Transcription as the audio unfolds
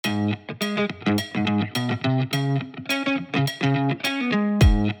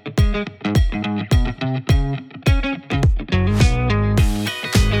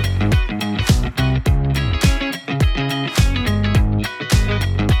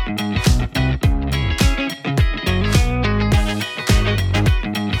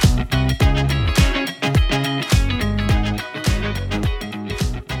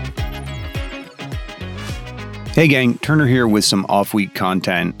Hey gang, Turner here with some off-week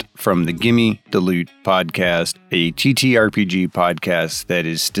content from the Gimme the Loot podcast, a TTRPG podcast that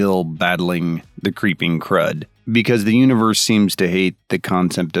is still battling the creeping crud. Because the universe seems to hate the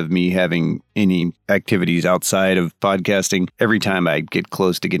concept of me having any activities outside of podcasting. Every time I get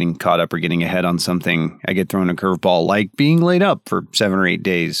close to getting caught up or getting ahead on something, I get thrown a curveball, like being laid up for 7 or 8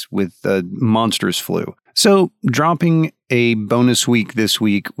 days with a monstrous flu. So, dropping a bonus week this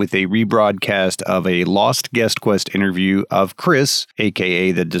week with a rebroadcast of a Lost Guest Quest interview of Kris,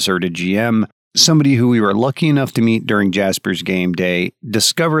 aka the Deserted GM, somebody who we were lucky enough to meet during Jasper's game day,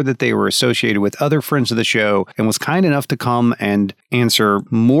 discover that they were associated with other friends of the show, and was kind enough to come and answer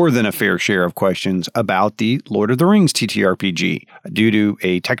more than a fair share of questions about the Lord of the Rings TTRPG. Due to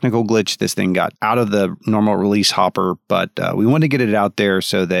a technical glitch, this thing got out of the normal release hopper, but we wanted to get it out there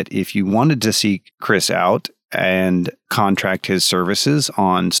so that if you wanted to seek Kris out and contract his services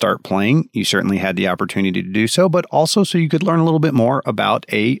on Start Playing, you certainly had the opportunity to do so, but also so you could learn a little bit more about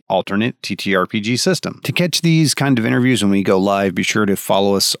a alternate TTRPG system. To catch these kind of interviews when we go live, be sure to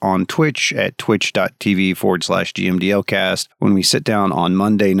follow us on Twitch at twitch.tv/GMDLcast when we sit down on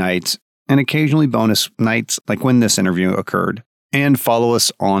Monday nights and occasionally bonus nights like when this interview occurred. And follow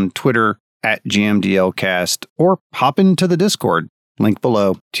us on Twitter at GMDLcast or hop into the Discord. Link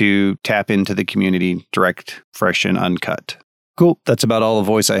below to tap into the community direct, fresh, and uncut. Cool. That's about all the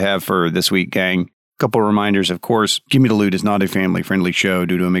voice I have for this week, gang. Couple reminders, of course. Gimme the Loot is not a family-friendly show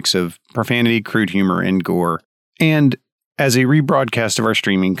due to a mix of profanity, crude humor, and gore. And as a rebroadcast of our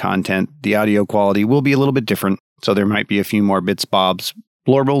streaming content, the audio quality will be a little bit different, so there might be a few more bits, bobs,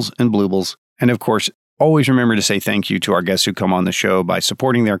 blorbles, and bloobles. And of course, always remember to say thank you to our guests who come on the show by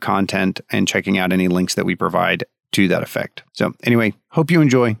supporting their content and checking out any links that we provide to that effect. So anyway, hope you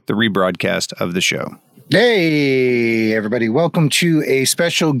enjoy the rebroadcast of the show. Hey, everybody. Welcome to a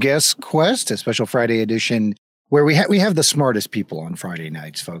special guest quest, a special Friday edition where we have the smartest people on Friday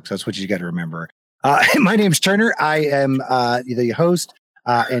nights, folks. That's what you got to remember. My name's Turner. I am the host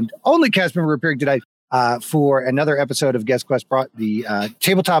and only cast member appearing tonight for another episode of Guest Quest, brought the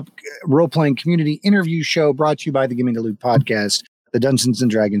tabletop role-playing community interview show brought to you by the Gimme the Loot podcast, the Dungeons &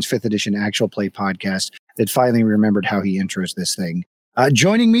 Dragons 5th edition actual play podcast that finally remembered how he intros this thing.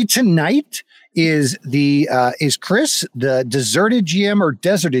 Joining me tonight is Kris, the deserted GM or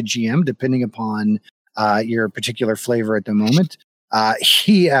deserted GM, depending upon your particular flavor at the moment.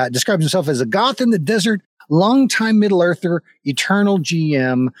 He describes himself as a goth in the desert, longtime Middle-earther, eternal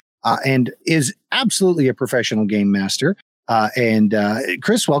GM, and is absolutely a professional game master.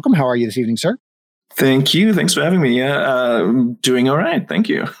 Kris, welcome. How are you this evening, sir? Thank you. Thanks for having me. Yeah, doing all right. Thank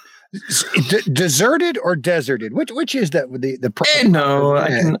you. Deserted or deserted? Which is that? The no,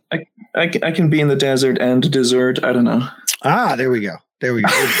 I can be in the desert and desert. I don't know. Ah, there we go.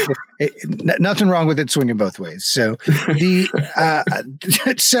 Nothing wrong with it swinging both ways. So got a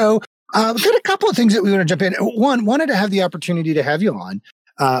couple of things that we want to jump in. One, wanted to have the opportunity to have you on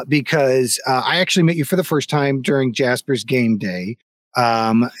because I actually met you for the first time during Jasper's game day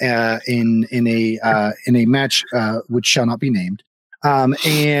in a match which shall not be named.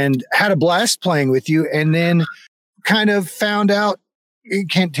 And had a blast playing with you, and then kind of found out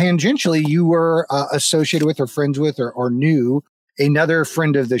tangentially you were associated with or friends with or knew another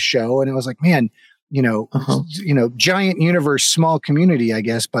friend of the show. And it was like, man, giant universe, small community, I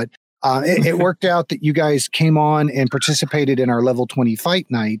guess. But it worked out that you guys came on and participated in our level 20 fight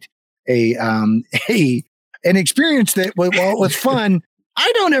night, an experience that, while it was fun, I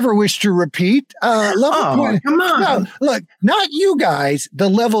don't ever wish to repeat. Level 20. Come on. No, look, not you guys, the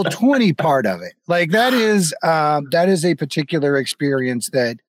level 20 part of it. Like that is a particular experience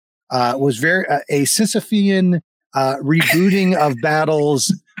that was very a Sisyphean rebooting of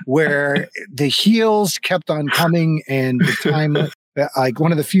battles where the heals kept on coming and the time, like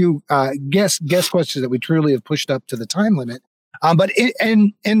one of the few guest questions that we truly have pushed up to the time limit. But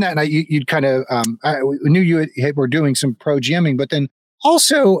in that night, you'd kind of, I knew you were doing some pro GMing, but then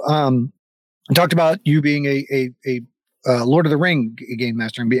also, talked about you being a Lord of the Ring game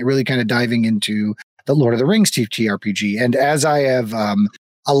master and really kind of diving into the Lord of the Rings TTRPG. And as I have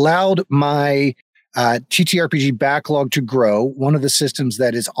allowed my TTRPG backlog to grow, one of the systems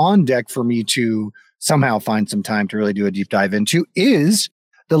that is on deck for me to somehow find some time to really do a deep dive into is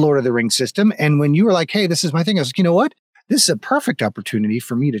the Lord of the Rings system. And when you were like, hey, this is my thing, I was like, you know what? This is a perfect opportunity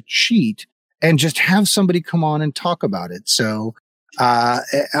for me to cheat and just have somebody come on and talk about it. So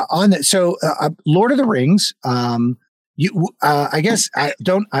on that, Lord of the Rings, I guess I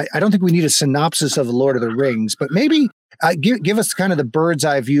don't think we need a synopsis of the Lord of the Rings, but maybe give us kind of the bird's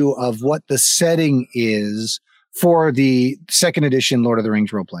eye view of what the setting is for the second edition Lord of the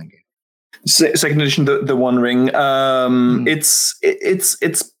Rings role-playing game. Second edition, the One Ring. It's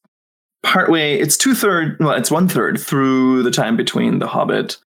partway. It's 2/3. Well, it's 1/3 through the time between The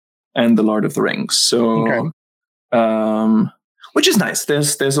Hobbit and The Lord of the Rings. So, which is nice.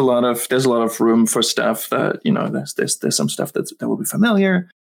 There's a lot of room for stuff that, you know, there's some stuff that will be familiar,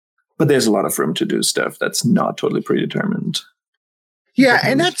 but there's a lot of room to do stuff that's not totally predetermined. Yeah,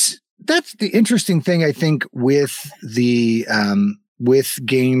 and that's the interesting thing, I think, with the with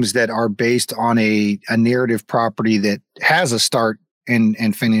games that are based on a narrative property that has a start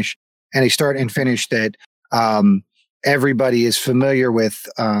and finish, and a start and finish that everybody is familiar with,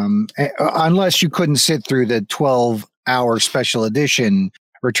 unless you couldn't sit through the 12-hour special edition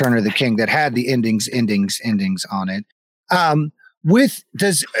Return of the King that had the endings on it. With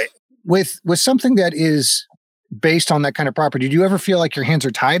something that is based on that kind of property, do you ever feel like your hands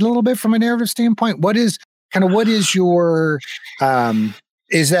are tied a little bit from a narrative standpoint? What is your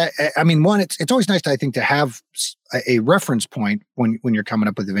is that, I mean, one, it's always nice, I think, to have a reference point when you're coming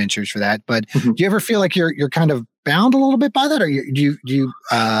up with adventures for that. But do you ever feel like you're kind of bound a little bit by that, or do you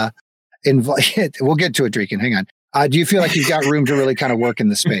invite? We'll get to it, Dreeken. Hang on. Do you feel like you've got room to really kind of work in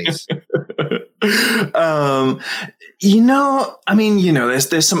the space? I mean,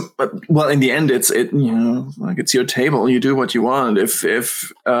 there's some, well, in the end, it's your table. You do what you want. If you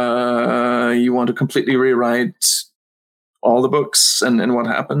want to completely rewrite all the books and what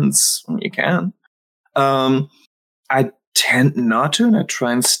happens, you can. I tend not to, and I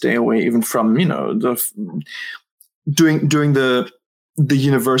try and stay away even from, doing the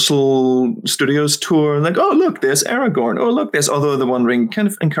Universal Studios tour, like, oh, look, there's Aragorn. Oh, look, although the One Ring kind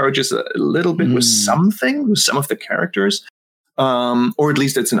of encourages a little bit with some of the characters, or at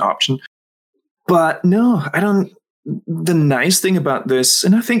least it's an option. But no, I don't. The nice thing about this,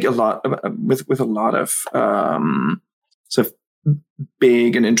 and I think a lot with a lot of sort of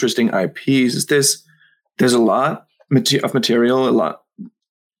big and interesting IPs, is there's a lot of material, a lot.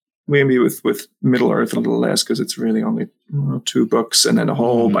 Maybe with Middle Earth a little less, because it's really only 2 books and then a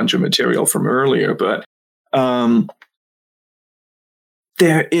whole bunch of material from earlier. But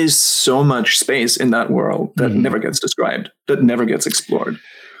there is so much space in that world that never gets described, that never gets explored.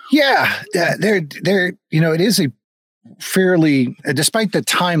 Yeah, there. It is a fairly, despite the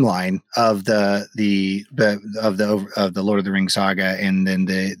timeline of the Lord of the Rings saga, and then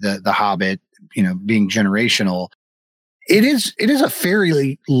the Hobbit, being generational. It is a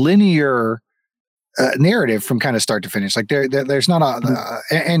fairly linear narrative from kind of start to finish. Like there's not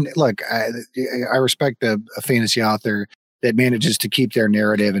and look, I respect a fantasy author that manages to keep their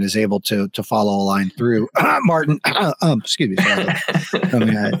narrative and is able to follow a line through. Martin, excuse me, I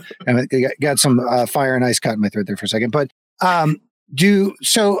got some fire and ice caught in my throat there for a second. But I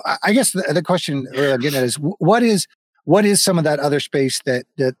guess the question I'm getting at is what is some of that other space that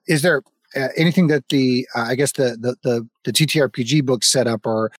is there? Anything that the TTRPG book set up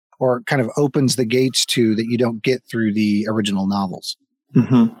or kind of opens the gates to that you don't get through the original novels?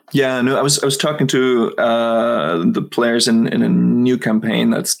 Mm-hmm. Yeah, no, I was talking to the players in a new campaign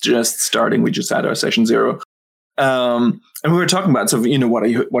that's just starting. We just had our session 0, and we were talking about what are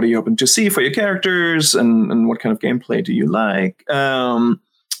you hoping to see for your characters, and what kind of gameplay do you like? I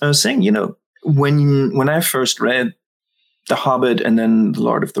was saying, when I first read The Hobbit and then The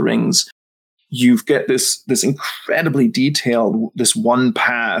Lord of the Rings, you get this incredibly detailed, this one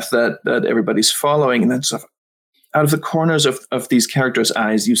path that everybody's following, and then sort of out of the corners of these characters'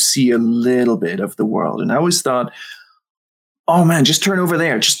 eyes, you see a little bit of the world. And I always thought, oh man, just turn over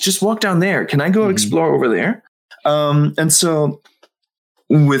there, just walk down there. Can I go explore over there? And so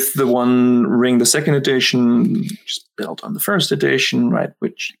with the One Ring, the second edition, just built on the first edition, right,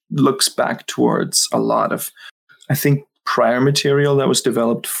 which looks back towards a lot of, I think, prior material that was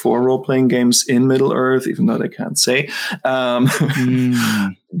developed for role-playing games in Middle Earth, even though they can't say.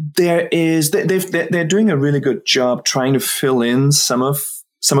 They're doing a really good job trying to fill in some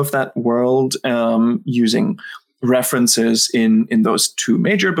of that world, using references in those 2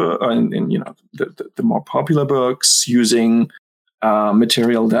 major books, the more popular books, using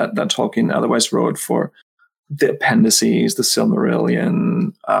material that Tolkien otherwise wrote for the appendices, the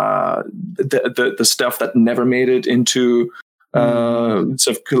Silmarillion, the stuff that never made it into sort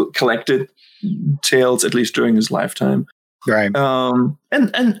of collected tales, at least during his lifetime. Right.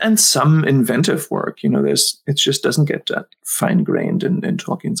 And some inventive work. It just doesn't get that fine-grained in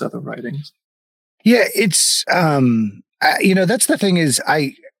Tolkien's other writings. Yeah, it's that's the thing is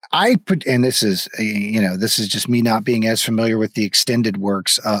I put, and this is just me not being as familiar with the extended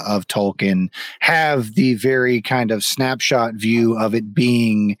works of Tolkien, have the very kind of snapshot view of it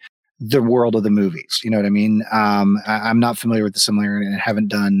being the world of the movies. You know what I mean? I'm not familiar with the similarity, and haven't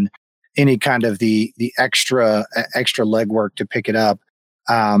done any kind of the extra legwork to pick it up.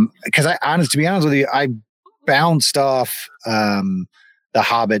 Because to be honest with you, I bounced off The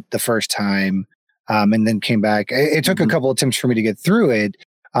Hobbit the first time, and then came back. It took a couple attempts for me to get through it,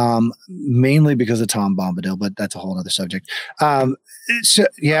 mainly because of Tom Bombadil, but that's a whole other subject. So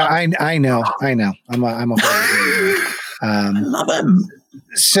yeah, I know. I'm a I love him.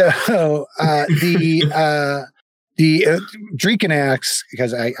 So the Dreeken asks,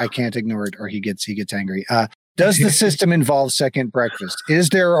 because I can't ignore it, or he gets angry. Does the system involve second breakfast? Is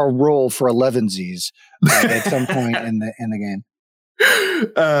there a role for 11sies at some point in the game?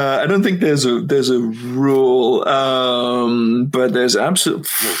 I don't think there's a rule, but there's absolute.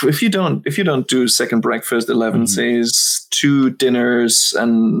 If you don't do second breakfast, 11sies, 2 dinners,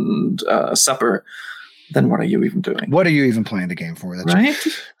 and supper, then what are you even doing? What are you even playing the game for? That's right.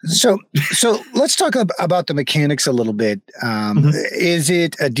 So let's talk about the mechanics a little bit. Is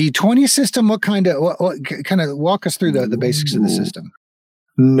it a D20 system? What kind of walk us through the basics of the system?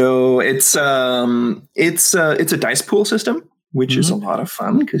 No, it's a dice pool system, which is a lot of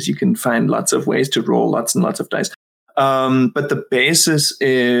fun because you can find lots of ways to roll lots and lots of dice. But the basis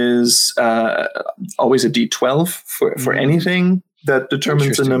is always a D12 for anything that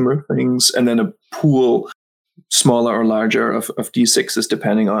determines the number of things, and then a pool, smaller or larger, of D6s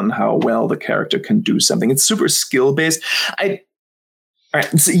depending on how well the character can do something. It's super skill based. All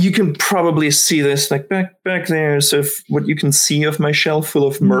right, so you can probably see this like back there. So what you can see of my shelf full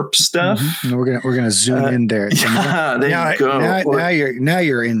of MERP stuff. We're gonna zoom in there. Yeah, there you go. Now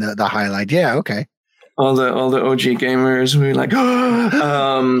you're in the highlight. Yeah, okay. All the OG gamers, we were like,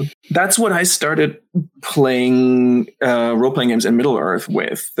 that's what I started playing role-playing games in Middle Earth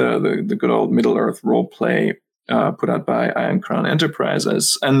with, the good old Middle Earth role play put out by Iron Crown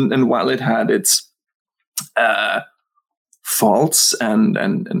Enterprises. And while it had its faults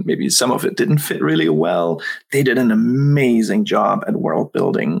and maybe some of it didn't fit really well, they did an amazing job at world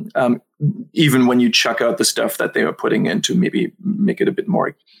building. Even when you chuck out the stuff that they were putting in to maybe make it a bit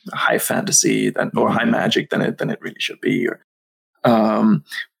more high fantasy or high magic than it really should be.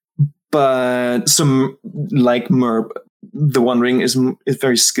 But some, like MERP, the One Ring is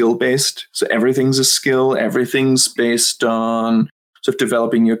very skill based. So everything's a skill. Everything's based on sort of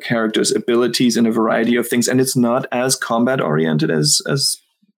developing your character's abilities in a variety of things, and it's not as combat oriented as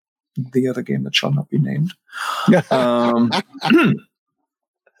the other game that shall not be named.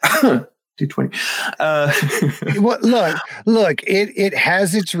 D20. Look, it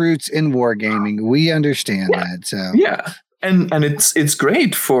has its roots in wargaming. We understand that. So yeah, and it's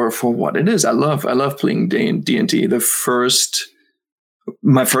great for what it is. I love playing D&D.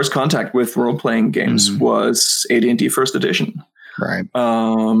 My first contact with role playing games was AD&D First Edition. Right.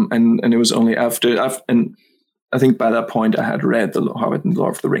 And it was only after and I think by that point I had read The Hobbit and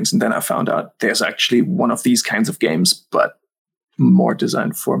Lord of the Rings, and then I found out there's actually one of these kinds of games, but more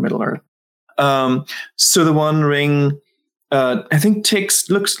designed for Middle Earth. So the One Ring, I think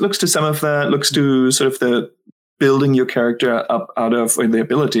looks to some of that, looks to sort of the building your character up out of, or the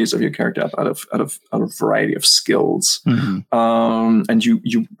abilities of your character up out of a variety of skills. And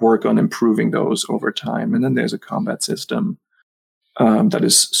you work on improving those over time. And then there's a combat system that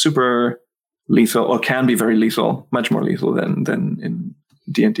is super lethal, or can be very lethal, much more lethal than in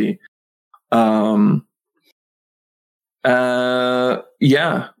D&D.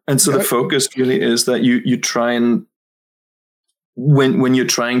 Yeah. And so the focus really is that you try and, when you're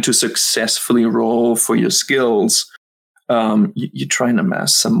trying to successfully roll for your skills, you try and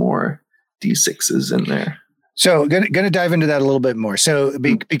amass some more D6s in there. So gonna dive into that a little bit more. So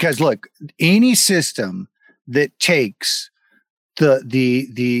because look, any system that takes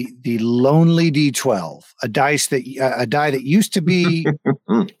the lonely D12, a die that used to be,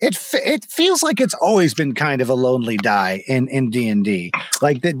 it feels like it's always been kind of a lonely die in D&D.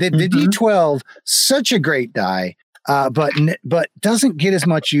 Like the D12, such a great die, but doesn't get as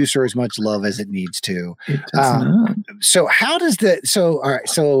much use or as much love as it needs to. So how does that? So all right.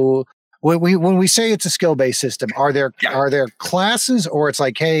 So when we say it's a skill-based system, are there classes, or it's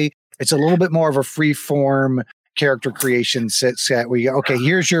like, hey, it's a little bit more of a free form character creation set where you go, okay,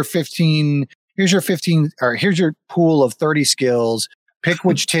 here's your 15, or here's your pool of 30 skills, pick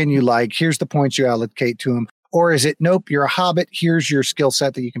which 10 you like, here's the points you allocate to them? Or is it, nope, you're a hobbit, here's your skill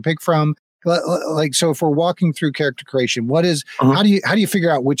set that you can pick from? Like, so if we're walking through character creation, what is, how do you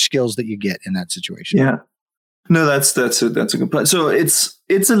figure out which skills that you get in that situation? Yeah. No, that's a good point. So it's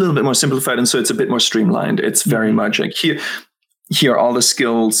a little bit more simplified, and so it's a bit more streamlined. It's very much like here are all the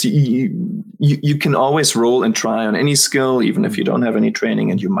skills. You can always roll and try on any skill, even if you don't have any training,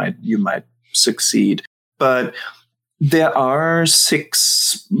 and you might succeed. But There are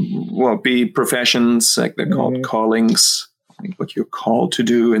 6, be professions, like they're called callings, like what you're called to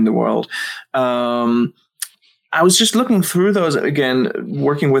do in the world. I was just looking through those again,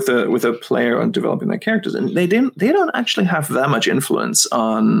 working with a player on developing their characters, and they don't actually have that much influence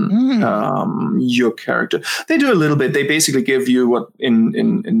on your character. They do a little bit. They basically give you what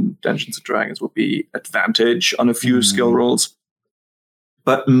in Dungeons and Dragons would be advantage on a few skill rolls,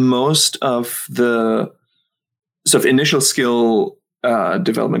 but most of the sort of initial skill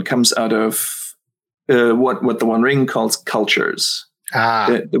development comes out of what the One Ring calls cultures.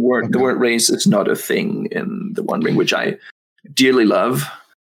 The word race is not a thing in the One Ring, which I dearly love,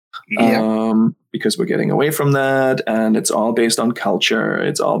 because we're getting away from that, and it's all based on culture.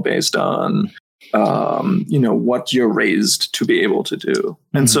 It's all based on what you're raised to be able to do,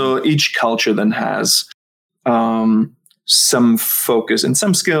 and so each culture then has some focus in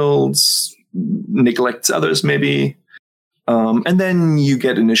some skills, neglects others maybe. And then you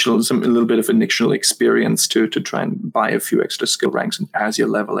get a little bit of initial experience to try and buy a few extra skill ranks as you're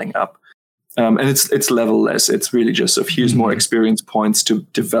leveling up. And it's level-less. It's really just here's more experience points to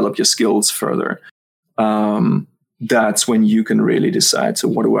develop your skills further. That's when you can really decide, so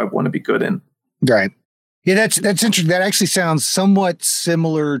what do I want to be good in? Right. Yeah, that's interesting. That actually sounds somewhat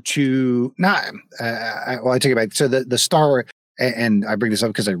similar to I take it back. So the Star, and I bring this up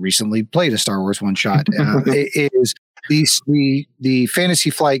because I recently played a Star Wars one-shot. It is the Fantasy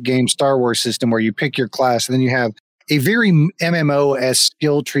Flight game Star Wars system where you pick your class and then you have a very MMO-esque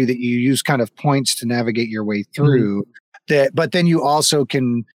skill tree that you use kind of points to navigate your way through. But then you also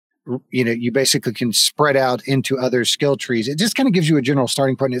can, you basically can spread out into other skill trees. It just kind of gives you a general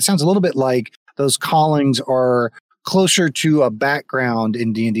starting point. It sounds a little bit like those callings are closer to a background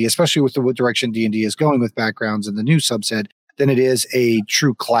in D&D, especially with the direction D&D is going with backgrounds in the new subset, than it is a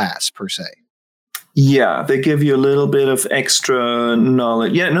true class per se. Yeah, they give you a little bit of extra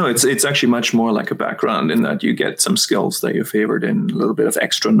knowledge. Yeah, no, it's actually much more like a background in that you get some skills that you're favored in, a little bit of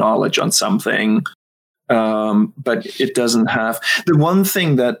extra knowledge on something. But it doesn't have the one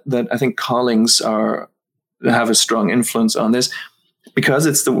thing that I think callings have a strong influence on this, because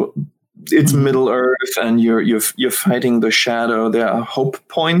it's Middle Earth and you're fighting the shadow. There are hope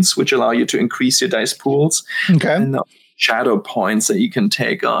points which allow you to increase your dice pools. Okay. And shadow points that you can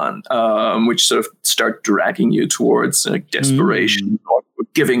take on, which sort of start dragging you towards desperation or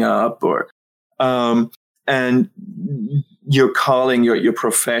giving up, or and your calling, your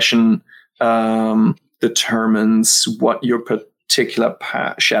profession determines what your particular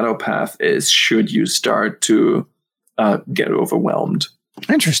shadow path is. Should you start to get overwhelmed?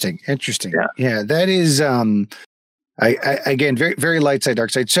 Interesting. Yeah, that is. I again, very, very light side, dark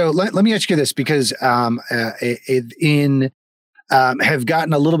side. So let me ask you this, because have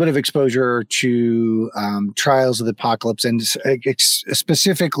gotten a little bit of exposure to Trials of the Apocalypse, and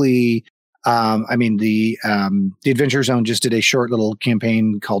specifically, the Adventure Zone just did a short little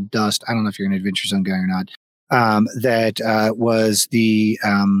campaign called Dust. I don't know if you're an Adventure Zone guy or not. That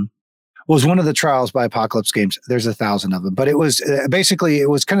was one of the Trials by Apocalypse games. There's 1,000 of them, but it was basically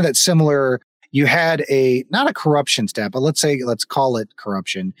kind of that similar. You had not a corruption stat, but let's call it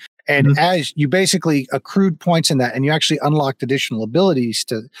corruption. And as you basically accrued points in that, and you actually unlocked additional abilities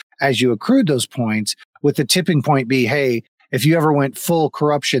as you accrued those points, with the tipping point be, hey, if you ever went full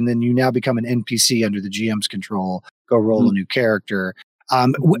corruption, then you now become an NPC under the GM's control. Go roll a new character.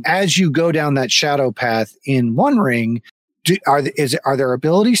 As you go down that shadow path in One Ring, are there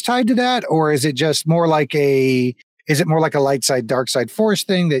abilities tied to that, or is it just more like a light side, dark side force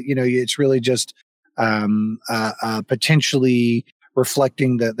thing that, it's really just potentially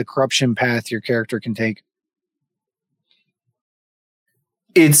reflecting the corruption path your character can take?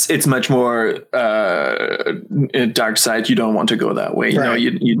 It's much more dark side. You don't want to go that way.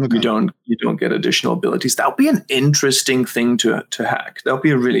 You don't get additional abilities. That'll be an interesting thing to hack. That'll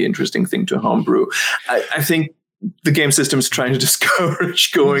be a really interesting thing to homebrew. I think the game system is trying to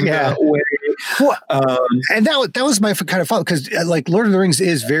discourage going that way. Well, and that was my kind of fault, because like Lord of the Rings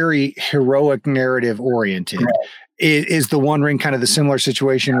is very heroic narrative oriented. Right. Is the One Ring kind of the similar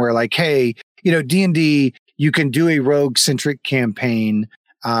situation where, like, hey, D&D, you can do a rogue centric campaign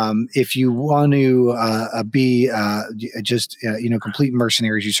if you want to be complete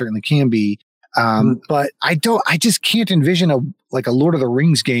mercenaries. You certainly can be. But I just can't envision a Lord of the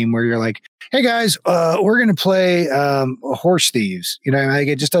Rings game where you're like, hey guys, we're going to play horse thieves.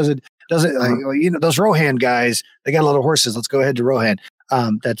 It just doesn't those Rohan guys, they got a lot of horses. Let's go ahead to Rohan.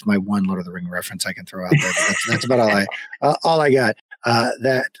 That's my one Lord of the Ring reference I can throw out there. But that's about all I got.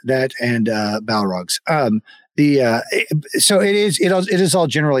 That and Balrogs. So it is all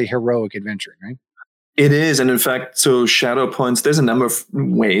generally heroic adventuring, right? It is. And in fact, so shadow points, there's a number of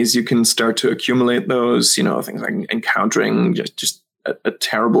ways you can start to accumulate those, things like encountering just a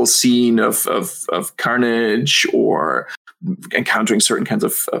terrible scene of carnage, or encountering certain kinds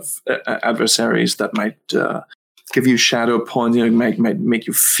of adversaries that might give you shadow points, might make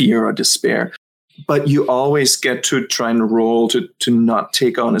you fear or despair. But you always get to try and roll to not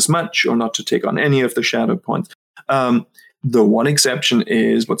take on as much, or not to take on any of the shadow points. The one exception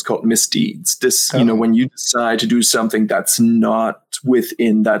is what's called misdeeds. This, when you decide to do something that's not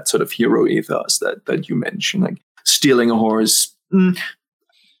within that sort of hero ethos that you mentioned, like stealing a horse,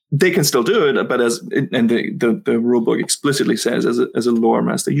 they can still do it, but the rule book explicitly says, as a lore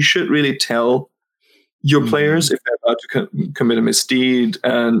master, you should really tell your players if they're about to commit a misdeed,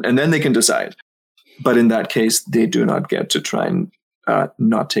 and then they can decide. But in that case, they do not get to try and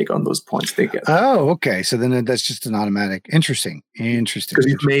not take on those points they get. Oh, okay. So then that's just an automatic. Interesting. Because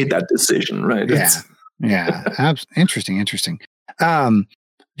you've made that decision, right? Yeah. Interesting.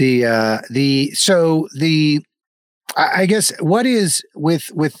 I guess what is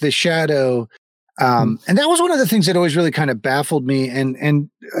with the shadow, and that was one of the things that always really kind of baffled me. And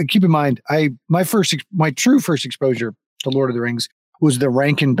keep in mind, my true first exposure to Lord of the Rings was the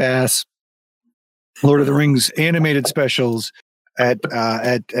Rankin Bass Lord of the Rings animated specials at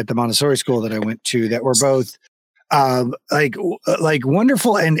the Montessori school that I went to, that were both like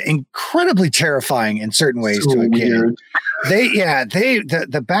wonderful and incredibly terrifying in certain ways to a kid.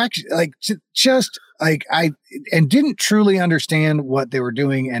 The back, like, just like and didn't truly understand what they were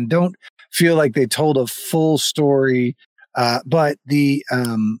doing, and don't feel like they told a full story. But they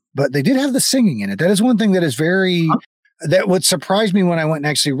did have the singing in it. That is one thing that is that would surprise me when I went and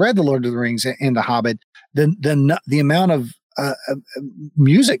actually read The Lord of the Rings and The Hobbit. The amount of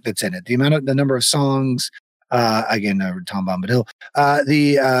music that's in it, the number of songs. Again, Tom Bombadil.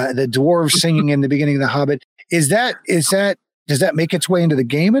 The dwarves singing in the beginning of The Hobbit. Does that make its way into the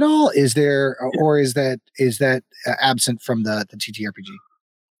game at all? Is there, or is that absent from the TTRPG?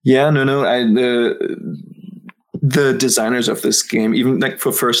 Yeah, no. The designers of this game, even like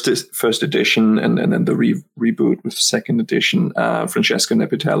for first edition, and then the reboot with second edition, Francesco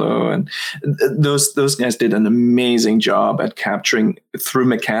Nepitello, and those guys did an amazing job at capturing through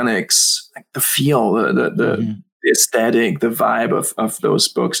mechanics, like the feel, the aesthetic, the vibe of those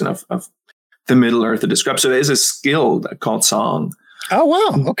books, and of the Middle Earth to describe. So there's a skill called song. Oh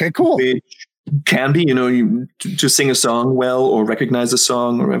wow! Okay, cool. Which can be, to sing a song well, or recognize a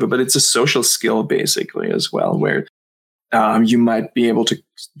song, or whatever, but it's a social skill basically as well, where you might be able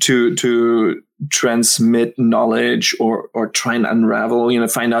to transmit knowledge, or try and unravel,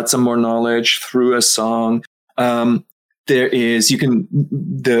 find out some more knowledge through a song. The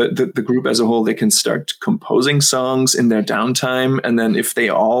group as a whole, they can start composing songs in their downtime, and then if they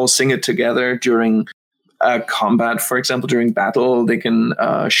all sing it together during combat, for example, during battle, they can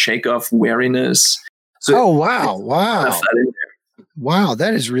shake off weariness. So wow,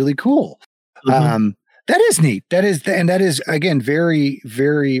 that is really cool. Mm-hmm. That is neat. That is again very,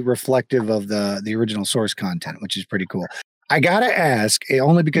 very reflective of the original source content, which is pretty cool. I gotta ask,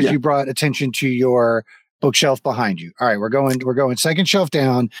 only because you brought attention to your bookshelf behind you. All right, we're going second shelf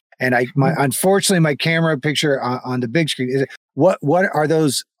down, and unfortunately my camera picture on the big screen is. What are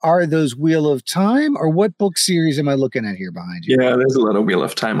those? Are those Wheel of Time, or what book series am I looking at here behind you? Yeah, there's a lot of Wheel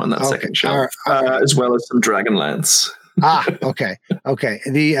of Time on that second shelf, as well as some Dragonlance. Okay. I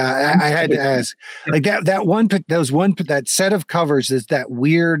had to ask, like that set of covers is that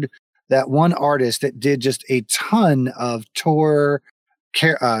one artist that did just a ton of tour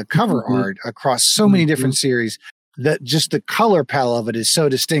cover art across so many different series, that just the color palette of it is so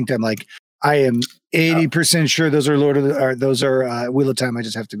distinct. I'm like, I am 80% sure those are Wheel of Time. I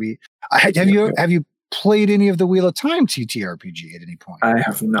just have to be. Have you played any of the Wheel of Time TTRPG at any point? I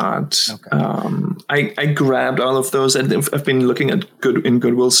have not. Okay. I grabbed all of those, and I've been looking at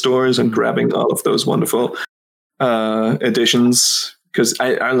Goodwill stores and grabbing all of those wonderful editions, because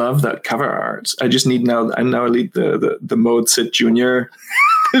I love that cover art. I just need now. I now lead the Mode Sid Jr.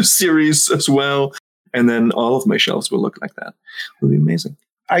 series as well, and then all of my shelves will look like that. It'll be amazing.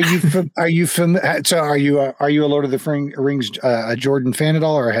 Are you familiar? So are you a Lord of the Rings Jordan fan at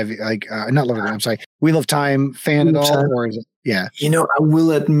all, or have you not Lord of the Rings? I'm sorry, Wheel of Time fan at all, or is it? Yeah, I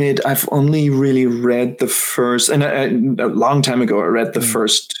will admit I've only really read the first, and a long time ago I read the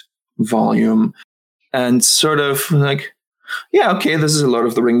first volume, and sort of like, yeah, okay, this is a Lord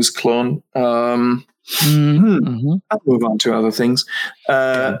of the Rings clone. I'll move on to other things.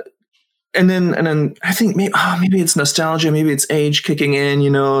 And then I think maybe it's nostalgia, maybe it's age kicking in,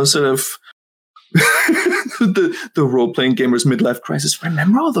 sort of the role-playing gamers midlife crisis.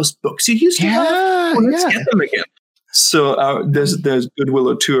 Remember all those books you used to have? Well, let's get them again. So there's Goodwill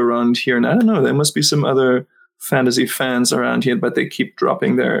or two around here, and I don't know, there must be some other fantasy fans around here, but they keep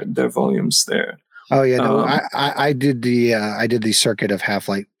dropping their volumes there. Oh yeah, no, I did the circuit of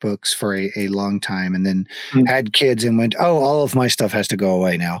Half-Life books for a long time, and then had kids and went, oh, all of my stuff has to go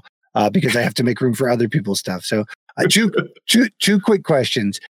away now because I have to make room for other people's stuff. So two quick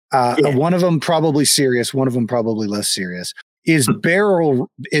questions. One of them probably serious, one of them probably less serious. Is barrel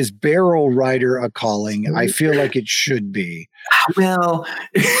rider a calling? I feel like it should be. Well,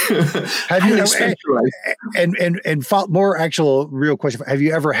 have you more actual real question? Have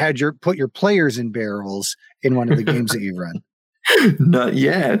you ever had put your players in barrels in one of the games that you've run? Not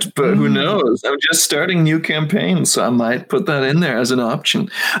yet, but who knows? I'm just starting new campaigns, so I might put that in there as an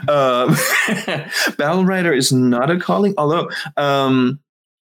option. Barrel rider is not a calling, although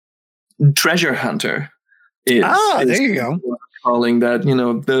treasure hunter. There you go. Calling that,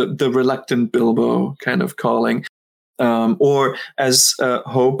 the reluctant Bilbo kind of calling, or as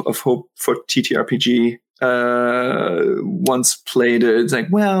Hope for TTRPG once played it. It's like,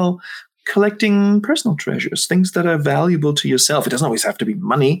 well, collecting personal treasures, things that are valuable to yourself. It doesn't always have to be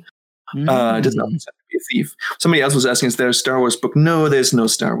money. It doesn't always have to be a thief. Somebody else was asking, is there a Star Wars book? No, there's no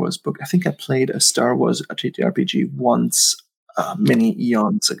Star Wars book. I think I played a Star Wars TTRPG once many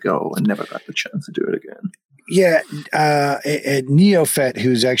eons ago and never got the chance to do it again. Yeah, Neofet,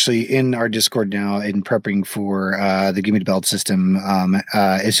 who's actually in our Discord now and prepping for the Gimme the Belt system,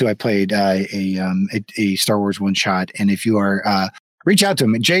 is who I played a Star Wars one shot. And if you are, reach out to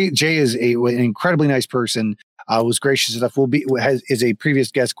him. Jay is an incredibly nice person. Was gracious enough. Is a previous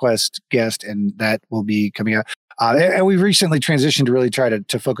guest quest guest, and that will be coming out. And we've recently transitioned to really try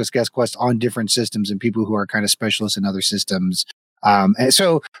to focus guest quest on different systems and people who are kind of specialists in other systems. And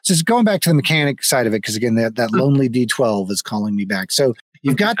so just going back to the mechanic side of it, because again, that lonely D12 is calling me back. So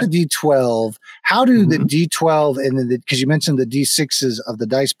you've got the D12. How do the D12 and then because you mentioned the D6s of the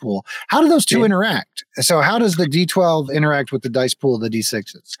dice pool, how do those two interact? So how does the D12 interact with the dice pool of the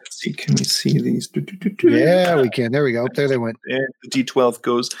D6s? Let's see, can we see these? Yeah, we can. There we go. There they went. There the D12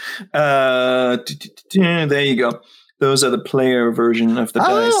 goes. There you go. Those are the player version of the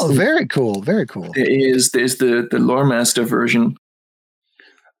dice. Oh, very cool. Very cool. There's the lore master version.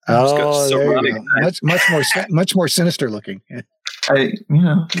 Oh, there you go. Much more sinister looking. My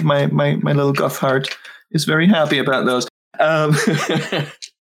little goth heart is very happy about those.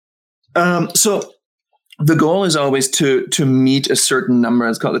 So the goal is always to meet a certain number.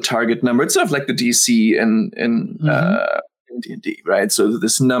 It's called the target number. It's sort of like the DC in D&D, right? So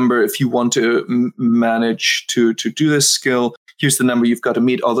this number, if you want to manage to do this skill, here's the number you've got to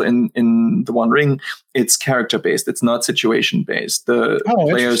meet. Although in the One Ring, it's character based. It's not situation based. The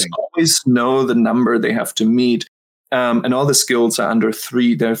players always know the number they have to meet. And all the skills are under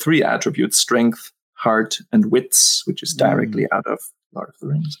three. There are three attributes: strength, heart, and wits, which is directly out of Lord of the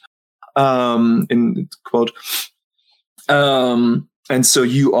Rings. In the quote. And so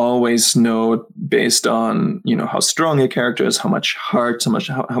you always know based on, how strong a character is, how much heart,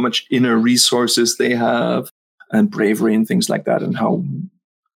 how much inner resources they have, and bravery and things like that, and how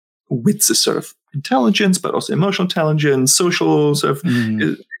wits is sort of intelligence, but also emotional intelligence, social sort of.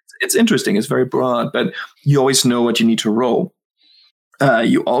 It's interesting. It's very broad, but you always know what you need to roll.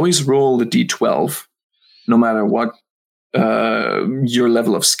 You always roll the D12, no matter what your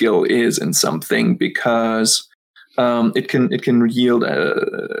level of skill is in something, because it can yield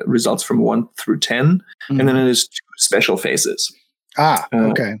results from 1 through 10, and then it is 2 special phases.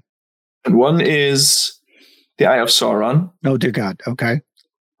 Okay. And one is the Eye of Sauron. Oh dear God. Okay.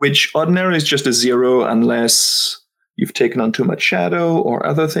 Which ordinarily is just a 0 unless you've taken on too much shadow or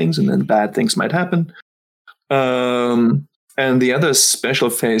other things, and then bad things might happen. And the other special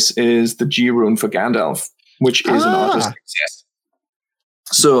phase is the G rune for Gandalf, which is an auto success.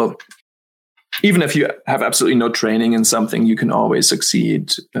 So even if you have absolutely no training in something, you can always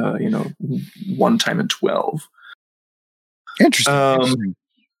succeed, 1 time in 12. Interesting.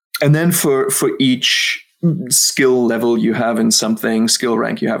 And then for each skill level you have in something, skill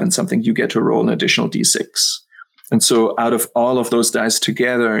rank you have in something, you get to roll an additional D6. And so out of all of those dice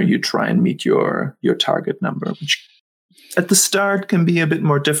together, you try and meet your target number, which at the start can be a bit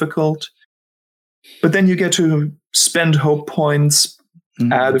more difficult. But then you get to spend hope points,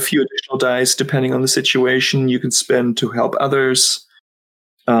 add a few additional dice, depending on the situation you can spend to help others.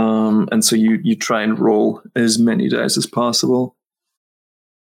 And so you try and roll as many dice as possible.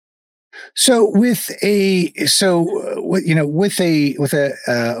 with a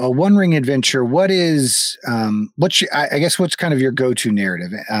One Ring adventure, what's kind of your go-to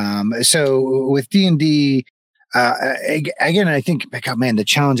narrative? So with D&D, again, I think, oh man, the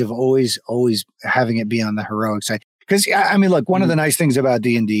challenge of always having it be on the heroic side. Because I mean, look, one of the nice things about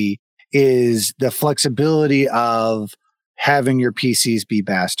D&D is the flexibility of having your PCs be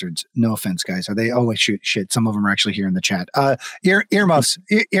bastards. No offense, guys. Are they? Oh, wait, shit. Some of them are actually here in the chat. Earmuffs,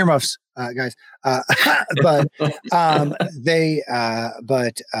 guys.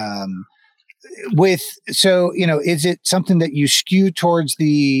 Is it something that you skew towards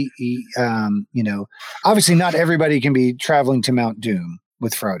the, obviously not everybody can be traveling to Mount Doom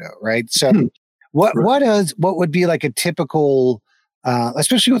with Frodo, right? So what would be like a typical,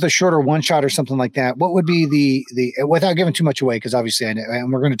 especially with a shorter one shot or something like that, what would be the without giving too much away, because obviously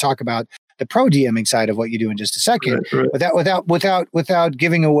and we're going to talk about the pro DMing side of what you do in just a second, right. without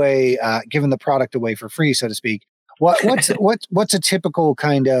giving away, giving the product away for free, so to speak. What's a typical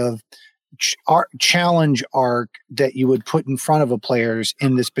kind of challenge arc that you would put in front of a players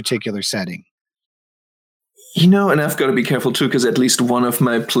in this particular setting? And I've got to be careful too, because at least one of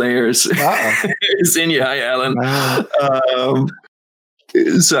my players is in you. Hi, Alan.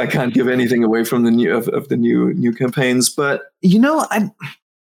 So I can't give anything away from the new campaigns. But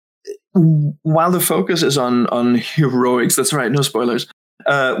while the focus is on heroics, that's right, no spoilers.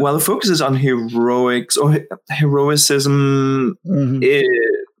 While the focus is on heroics or heroicism,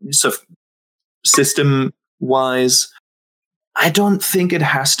 sort of system-wise, I don't think it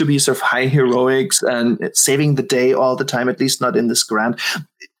has to be sort of high heroics and saving the day all the time, at least not in this grand.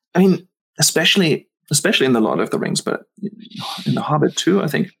 I mean, especially in the Lord of the Rings, but in The Hobbit too, I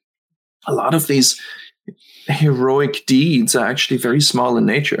think a lot of these heroic deeds are actually very small in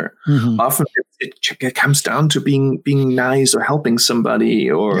nature. Often it comes down to being nice or helping somebody,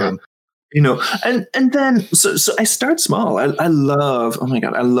 or and then so I start small. I love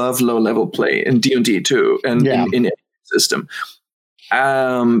low level play in D&D too, and in any system.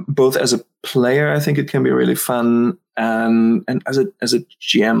 Both as a player, I think it can be really fun, and as a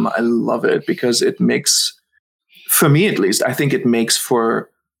GM, I love it because it makes, for me at least, I think it makes for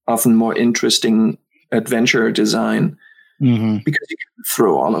often more interesting adventure design, because you can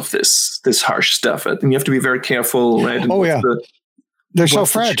throw all of this harsh stuff at them. You have to be very careful, right? They're so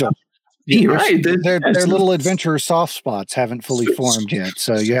fragile. Right, their little adventure soft spots haven't fully formed yet,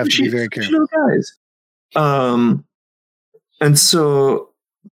 so you have to be very careful, guys. And so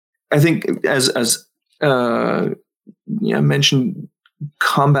I think as mentioned,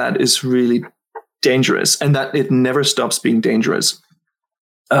 combat is really dangerous, and that it never stops being dangerous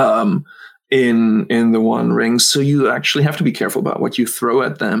in the One Ring. So you actually have to be careful about what you throw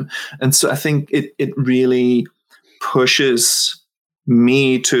at them. And so I think it really pushes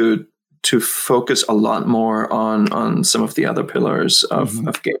me to focus a lot more on some of the other pillars of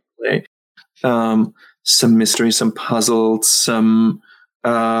gameplay. Some mystery, some puzzles, some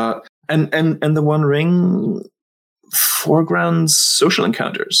and the One Ring foregrounds social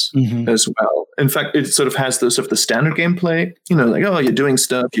encounters as well. In fact, it sort of has the sort of the standard gameplay, like, you're doing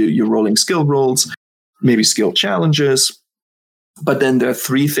stuff, you're rolling skill rolls, maybe skill challenges, but then there are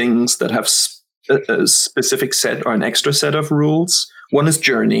three things that have a specific set or an extra set of rules. One is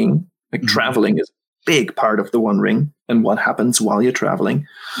journeying, like traveling is a big part of the One Ring and what happens while you're traveling.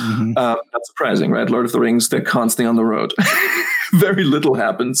 Not surprising, right? Lord of the Rings, they're constantly on the road. Very little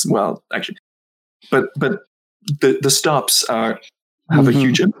happens. Well, actually, but the stops have a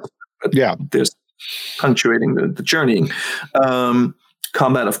huge impact. There's punctuating the journeying.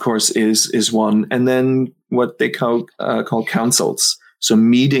 Combat, of course, is one, and then what they call councils. So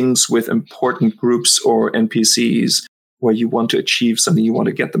meetings with important groups or NPCs where you want to achieve something, you want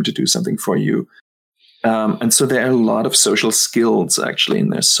to get them to do something for you. And so there are a lot of social skills actually in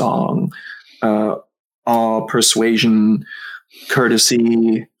their song. Awe, persuasion,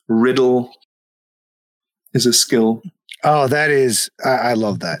 courtesy, riddle is a skill. Oh, that is, I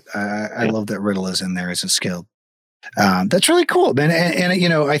love that. I love that riddle is in there as a skill. That's really cool, man. And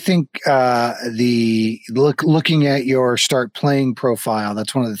I think looking at your start playing profile,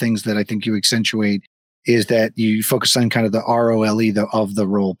 that's one of the things that I think you accentuate, is that you focus on kind of the ROLE of the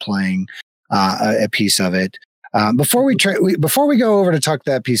role playing a piece of it. Before we go over to talk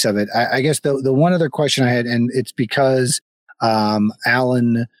that piece of it, I guess the one other question I had, and it's because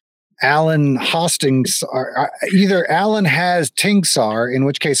Alan Hastings, either Alan has Tingsar, in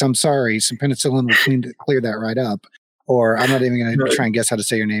which case I'm sorry, some penicillin will clear that right up, or I'm not even going to try and guess how to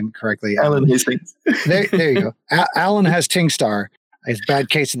say your name correctly. Alan Hastings. There you go. Alan has Tingstar. It's a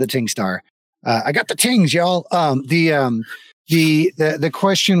bad case of the Tingstar. I got the tings, y'all. The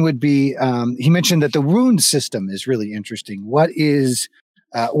question would be, he mentioned that the wound system is really interesting. What is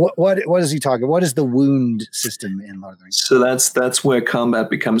what is he talking? What is the wound system in Lord of the Rings? So that's where combat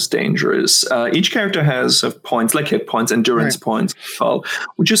becomes dangerous. Each character has points, like hit points, endurance points,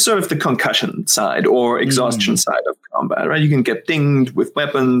 which is sort of the concussion side or exhaustion side of combat, right? You can get dinged with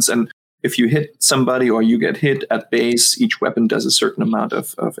weapons, and if you hit somebody or you get hit at base, each weapon does a certain amount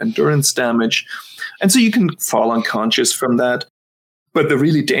of endurance damage. And so you can fall unconscious from that. But the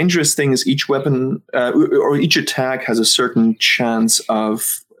really dangerous thing is each weapon or each attack has a certain chance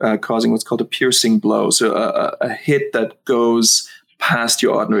of causing what's called a piercing blow. So a hit that goes past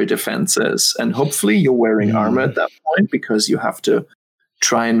your ordinary defenses. And hopefully you're wearing armor at that point, because you have to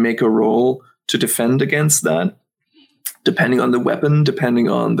try and make a roll to defend against that. Depending on the weapon, depending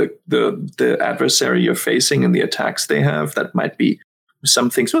on the adversary you're facing and the attacks they have, that might be some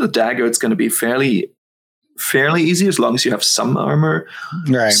things. With a dagger, it's going to be fairly easy as long as you have some armor.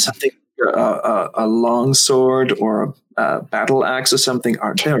 Right. Something, a long sword or a battle axe or something,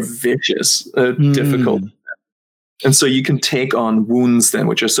 they're vicious, difficult. And so you can take on wounds then,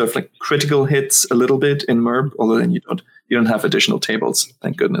 which are sort of like critical hits a little bit in MERB, although then you don't have additional tables,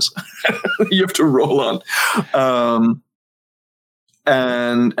 thank goodness. You have to roll on.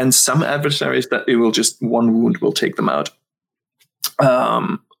 And some adversaries that it will just one wound will take them out.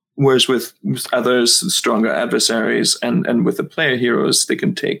 Whereas with others, stronger adversaries and with the player heroes,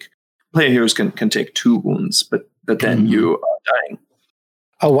 can take 2 wounds, but then you are dying.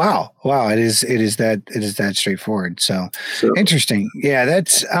 Oh wow! It is that straightforward. So interesting. Yeah,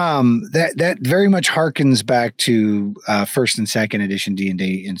 that's that very much harkens back to first and second edition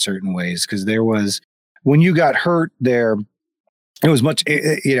D&D in certain ways, because there was, when you got hurt there, it was much,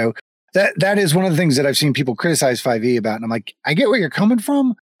 that is one of the things that I've seen people criticize 5e about. And I'm like, I get where you're coming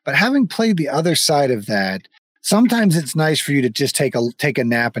from, but having played the other side of that, sometimes it's nice for you to just take a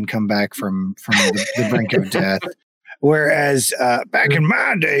nap and come back from the brink of death. Whereas back in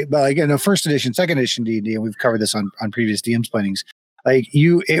my day, like first edition, second edition D&D, and we've covered this on previous DM's plannings,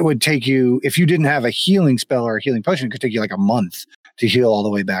 it would take you, if you didn't have a healing spell or a healing potion, it could take you like a month to heal all the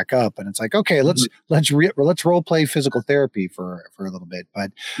way back up. And it's like, okay, let's role play physical therapy for a little bit.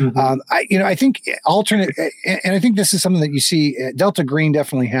 But I think alternate, and I think this is something that you see. Delta Green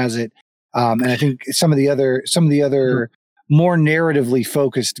definitely has it, and I think some of the other more narratively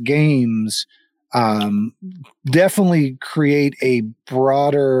focused games definitely create a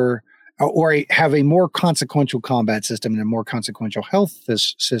broader or have a more consequential combat system and a more consequential health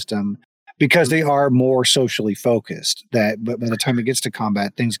system, because they are more socially focused. But by the time it gets to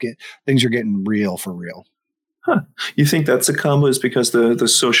combat, things are getting real for real. Huh. You think that's a combo is because the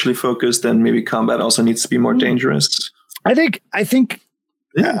socially focused, then maybe combat also needs to be more dangerous? I think I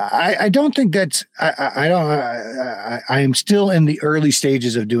don't think that's, I am still in the early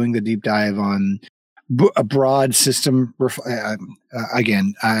stages of doing the deep dive on a broad system.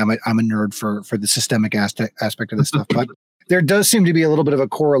 Again, I'm a nerd for the systemic aspect of this stuff, but there does seem to be a little bit of a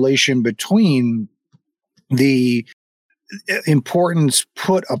correlation between the importance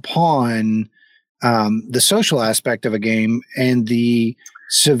put upon the social aspect of a game and the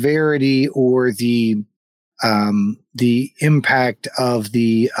severity or the impact of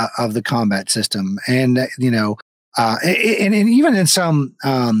the combat system. And and even in some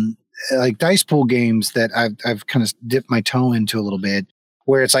like dice pool games that I've kind of dipped my toe into a little bit,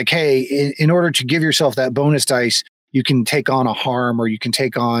 where it's like, hey, in order to give yourself that bonus dice, you can take on a harm, or you can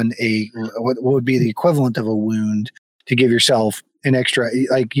take on what would be the equivalent of a wound to give yourself an extra,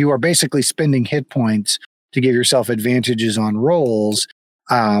 like you are basically spending hit points to give yourself advantages on rolls,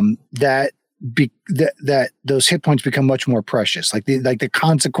 that those hit points become much more precious. Like the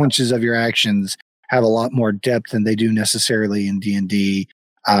consequences of your actions have a lot more depth than they do necessarily in D&D.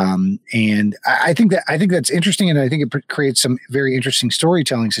 And I think that's interesting, and I think it creates some very interesting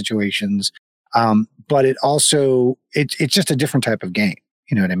storytelling situations. But it also it's just a different type of game.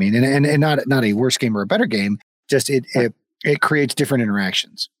 You know what I mean? And not a worse game or a better game. Just it creates different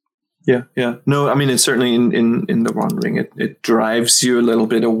interactions. Yeah. No, I mean, it's certainly in the Wandering, it drives you a little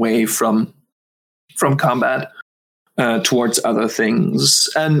bit away from combat towards other things,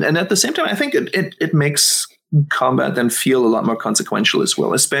 and at the same time, I think it makes combat then feel a lot more consequential as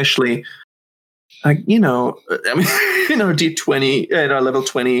well, especially like D20 in our level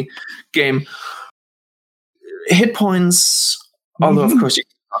 20 game, hit points. Although of course you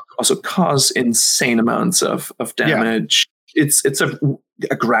also cause insane amounts of damage. Yeah. It's a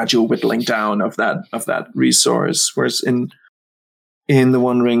gradual whittling down of that resource. Whereas in the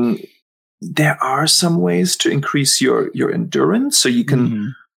One Ring, there are some ways to increase your endurance, so you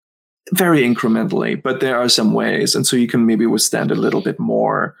can very incrementally, but there are some ways. And so you can maybe withstand a little bit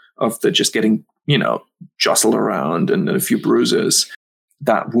more of the just getting, jostled around and a few bruises.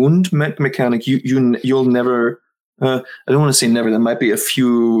 That wound mechanic, you'll never, I don't want to say never, there might be a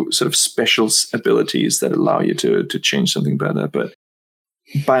few sort of special abilities that allow you to change something better, but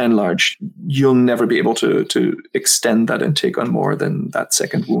by and large, you'll never be able to extend that and take on more than that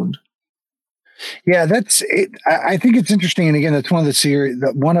second wound. Yeah, that's it. I think it's interesting, and again, that's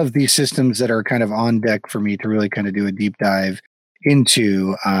one of the systems that are kind of on deck for me to really kind of do a deep dive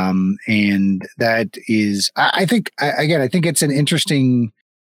into. And that is, I think it's an interesting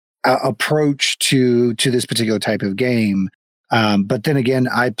approach to this particular type of game. But then again,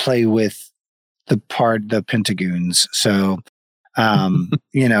 I play with the Pentagoons, so.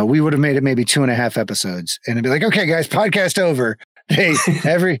 We would have made it maybe 2.5 episodes, and it'd be like, okay, guys, podcast over. Hey,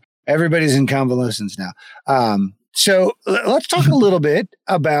 everybody's in convalescence now. So let's talk a little bit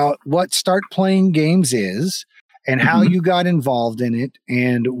about what Start Playing Games is and how you got involved in it,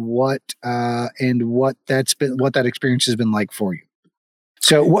 and what that experience has been like for you.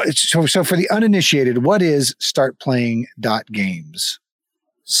 So so for the uninitiated, what is startplaying.games?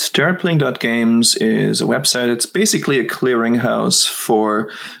 Startplaying.games is a website. It's basically a clearinghouse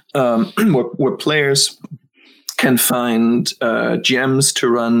for where players can find GMs to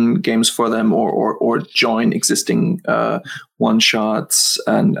run games for them, or join existing one-shots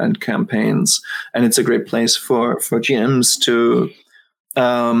and campaigns. And it's a great place for GMs to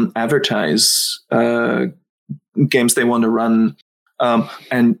advertise games they want to run.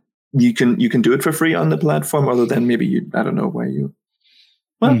 And you can do it for free on the platform, other than maybe I don't know where you.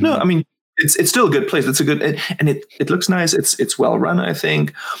 Well, no, I mean, it's still a good place. It's a good, and it looks nice. It's well run, I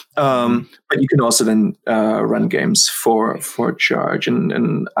think. But you can also then run games for charge.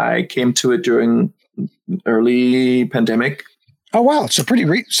 And I came to it during early pandemic. Oh wow! So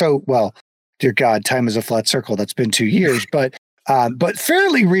well, dear God, time is a flat circle. That's been 2 years, but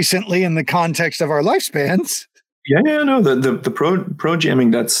fairly recently in the context of our lifespans. Yeah, no, the pro jamming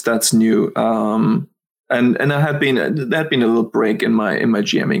that's new. And there had been a little break in my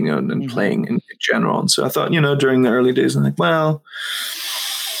GMing and playing in general. And so I thought, during the early days, I'm like, well,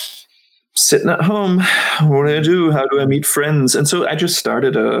 sitting at home, what do I do? How do I meet friends? And so I just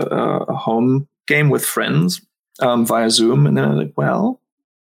started a home game with friends via Zoom. And then I was like, well,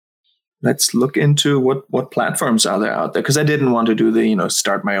 let's look into what platforms are there out there. Because I didn't want to do the,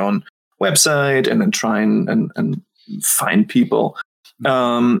 start my own website and then try and find people.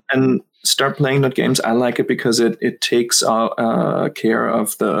 And Start Playing Games, I like it because it takes care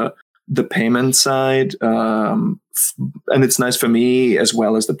of the payment side, and it's nice for me as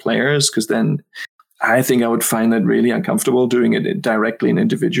well as the players, because then I think I would find that really uncomfortable doing it directly and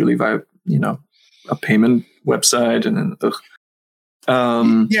individually via a payment website, and then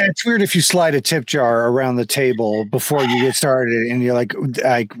yeah, it's weird if you slide a tip jar around the table before you get started, and you're like,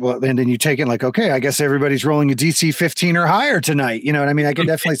 well, and then you take it like, okay, I guess everybody's rolling a DC 15 or higher tonight. You know what I mean? I can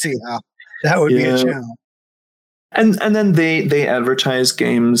definitely see how that would be a challenge. And then they advertise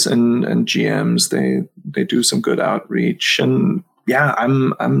games and GMs. They do some good outreach, and yeah,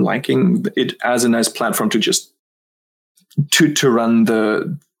 I'm liking it as a nice platform to just to run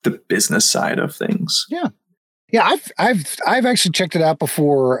the business side of things. Yeah. Yeah, I've actually checked it out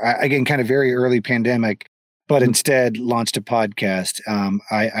before. Again, kind of very early pandemic, but instead launched a podcast.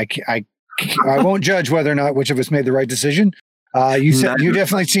 I won't judge whether or not which of us made the right decision. You said you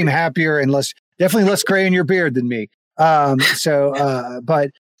definitely seem happier and definitely less gray in your beard than me. But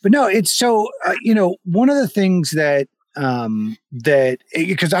no, it's so one of the things that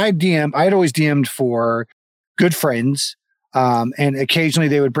because I had always DM'd for good friends. And occasionally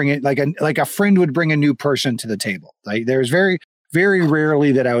they would bring it like a friend would bring a new person to the table. Like there's very, very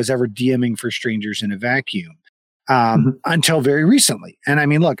rarely that I was ever DMing for strangers in a vacuum, until very recently. And I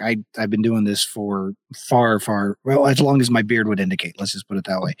mean, look, I've been doing this for far, well, as long as my beard would indicate, let's just put it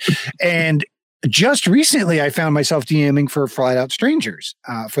that way. And just recently I found myself DMing for Flat Out Strangers,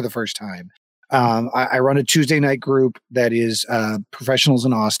 for the first time. I run a Tuesday night group that is, professionals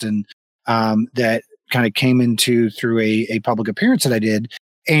in Austin, that kind of came into through a public appearance that I did.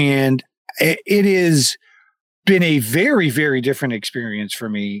 And it has been a very, very different experience for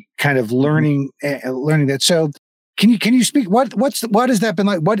me, kind of learning that. So can you speak, what has that been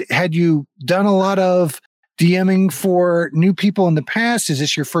like? What had you done a lot of DMing for new people in the past? Is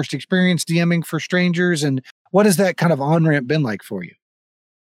this your first experience DMing for strangers? And what has that kind of on-ramp been like for you?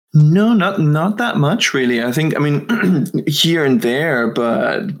 No, not that much, really. I think, here and there,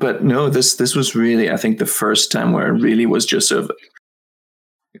 but no, this was really, I think, the first time where it really was just sort of,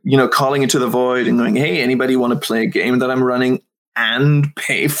 calling into the void and going, hey, anybody want to play a game that I'm running? and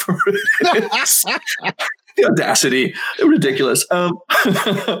pay for it. The audacity, ridiculous.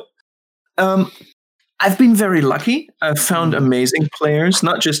 I've been very lucky. I've found amazing players,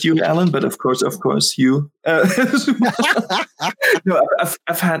 not just you, Alan, but of course you. No,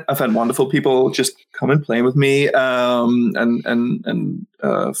 I've had wonderful people just come and play with me, and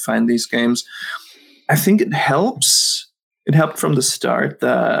find these games. I think it helps. It helped from the start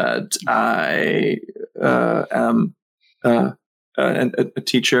that I am a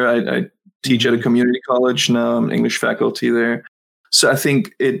teacher. I teach at a community college now. I'm English faculty there. So I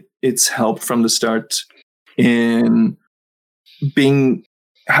think it's helped from the start in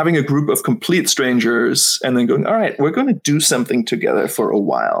having a group of complete strangers and then going, all right, we're going to do something together for a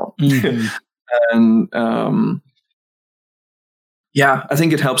while. Mm-hmm. And I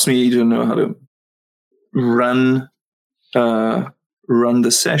think it helps me to know how to run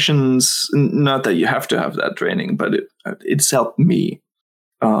the sessions. Not that you have to have that training, but it's helped me.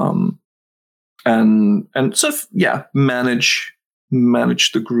 And sort of manage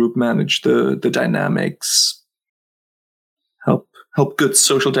the group, manage the dynamics, help good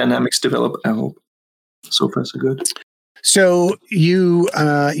social dynamics develop. I hope. So far, so good. So you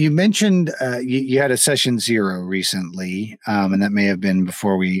mentioned you had a session 0 recently, and that may have been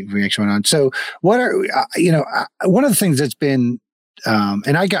before we actually went on. So what are one of the things that's been,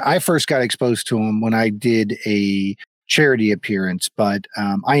 and I first got exposed to them when I did a charity appearance, but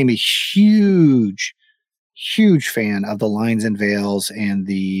I am a huge fan of the Lines and Veils, and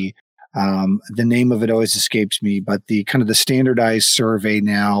the name of it always escapes me, but the kind of the standardized survey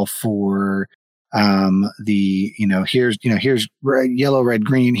now for here's red, yellow, red,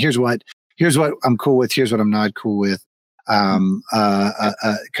 green. Here's what I'm cool with. Here's what I'm not cool with. Kind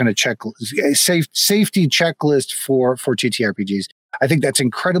of safety checklist for TTRPGs. I think that's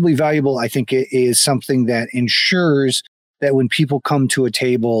incredibly valuable. I think it is something that ensures that when people come to a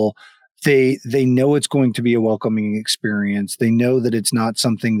table, they know it's going to be a welcoming experience. They know that it's not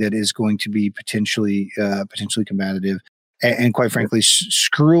something that is going to be potentially combative. And quite frankly,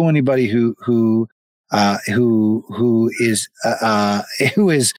 screw anybody who is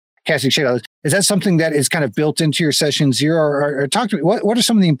casting shade on. Is that something that is kind of built into your session 0? Or talk to me. What are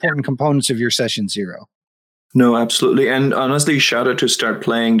some of the important components of your session 0? No, absolutely. And honestly, shout out to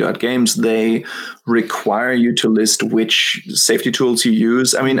StartPlaying.games. They require you to list which safety tools you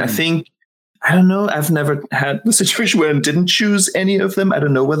use. I mean, I don't know. I've never had the situation where I didn't choose any of them. I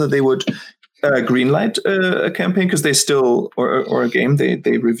don't know whether they would greenlight a campaign, because they still, or a game,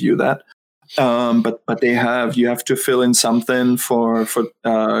 they review that. But you have to fill in something for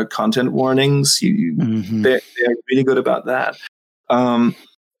content warnings. They're really good about that.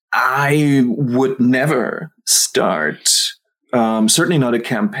 I would never start, certainly not a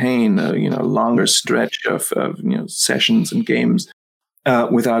campaign, a longer stretch of sessions and games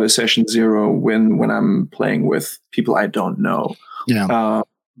without a session 0 when I'm playing with people I don't know. Yeah.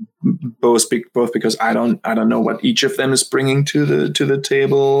 Both because I don't know what each of them is bringing to the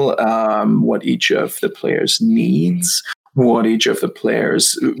table, what each of the players needs, what each of the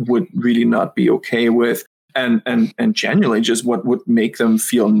players would really not be okay with. And genuinely just what would make them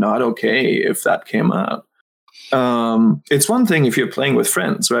feel not okay if that came up. It's one thing if you're playing with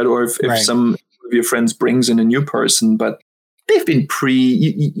friends, right? Or if some of your friends brings in a new person, but they've been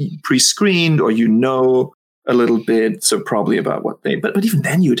pre-screened, or a little bit, so probably about what they. But even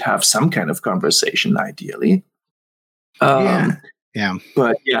then, you'd have some kind of conversation, ideally. Yeah.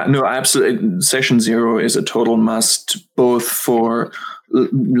 But no, absolutely. Session 0 is a total must, both for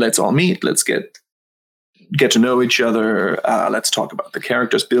let's all meet, let's get to know each other. Let's talk about the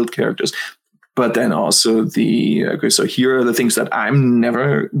characters, build characters, but then also so here are the things that I'm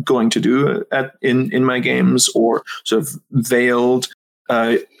never going to do in my games, or sort of veiled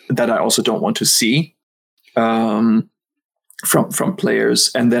that I also don't want to see from players,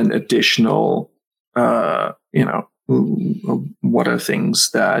 and then additional, what are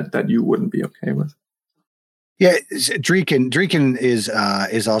things that you wouldn't be okay with. Yeah, Dreeken has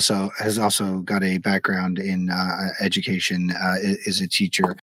also got a background in education. Is a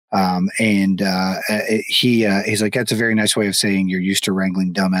teacher, and he's like, that's a very nice way of saying you're used to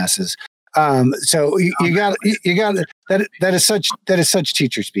wrangling dumbasses. So you got that is such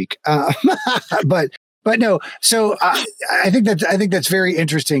teacher speak. But no. So I think that's very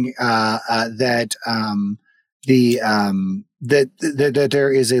interesting. That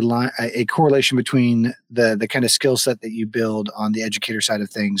there is a correlation between the kind of skill set that you build on the educator side of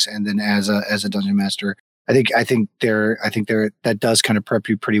things, and then as a dungeon master. I think that does kind of prep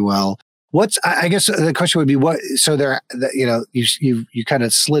you pretty well. I guess the question would be you kind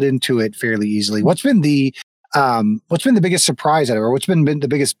of slid into it fairly easily. What's been the what's been the biggest surprise out of it, or what's been the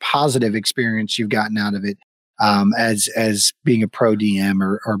biggest positive experience you've gotten out of it, as being a pro DM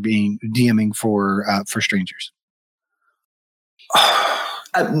or being DMing for strangers?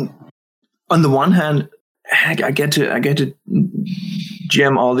 On the one hand, I get to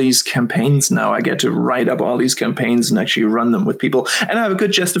GM all these campaigns now. I get to write up all these campaigns and actually run them with people, and I have a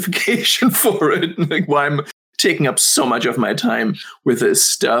good justification for it. Like why I'm taking up so much of my time with this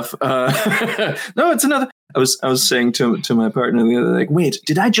stuff. No, it's another. I was saying to my partner the other day, like, wait,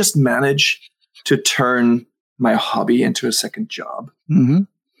 did I just manage to turn my hobby into a second job? Mm-hmm.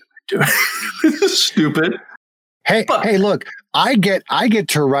 This is stupid. Hey, look, I get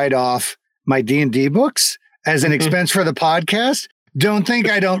to write off my D&D books as an expense for the podcast. Don't think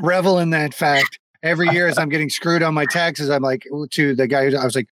I don't revel in that fact. Every year as I'm getting screwed on my taxes, I'm like, to the guy, I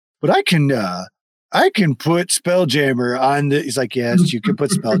was like, but I can put Spelljammer on the, he's like, yes, you can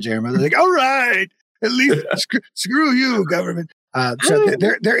put Spelljammer. They're like, all right, at least screw you, government. So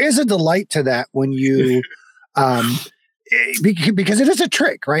there is a delight to that when you, because it is a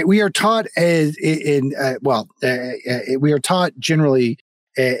trick, right? We are taught we are taught generally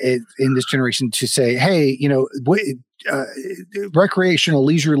in this generation to say, hey, recreational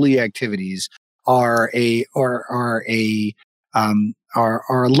leisurely activities are a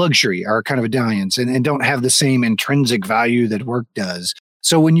luxury, are kind of a dalliance, and don't have the same intrinsic value that work does.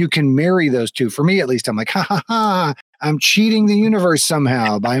 So when you can marry those two, for me at least, I'm like, ha ha ha, I'm cheating the universe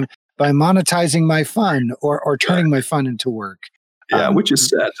somehow by monetizing my fun or turning my fun into work. Yeah, which is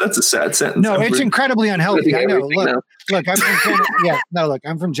sad. That's a sad sentence. No, it's incredibly unhealthy. I know. Look, I'm from Gen,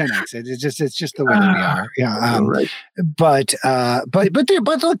 I'm from Gen X. It's just the way that we are. Yeah. Right. But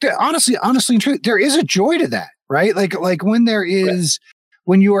look, honestly, and true, there is a joy to that, right? Like when there is,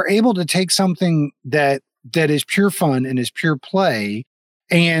 when you are able to take something that is pure fun and is pure play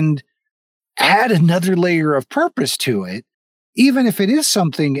and add another layer of purpose to it, even if it is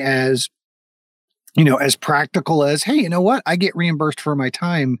something as, as practical as, hey, you know what? I get reimbursed for my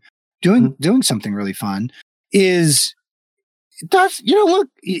time doing something really fun. Look,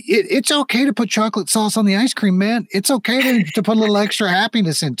 it's okay to put chocolate sauce on the ice cream, man. It's okay to put a little extra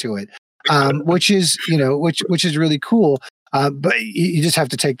happiness into it, which is really cool. But you just have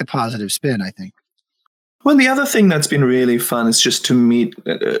to take the positive spin, I think. Well, the other thing that's been really fun is just to meet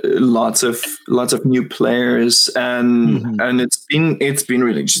lots of new players, and it's been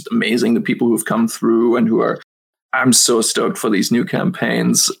really just amazing, the people who've come through and who are. I'm so stoked for these new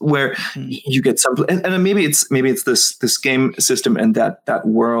campaigns where you get some, and maybe it's this game system and that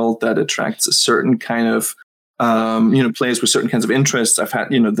world that attracts a certain kind of players with certain kinds of interests. I've had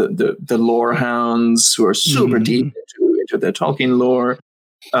the lore hounds who are super deep into their Tolkien lore,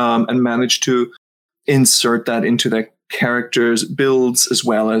 and managed to insert that into their characters' builds as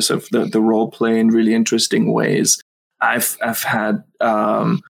well as of the role play in really interesting ways. I've had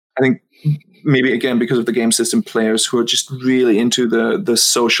I think maybe again because of the game system, players who are just really into the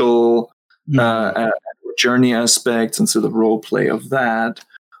social journey aspects and so the role play of that.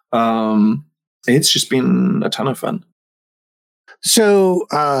 It's just been a ton of fun. So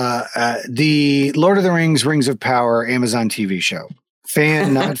the Lord of the Rings of Power Amazon TV show.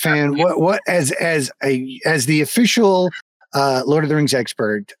 Fan, not fan. What as the official Lord of the Rings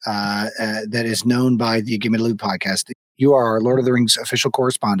expert that is known by the Gimme the Loot podcast, you are our Lord of the Rings official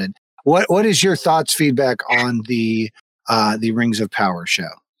correspondent. What is your thoughts, feedback on the Rings of Power show?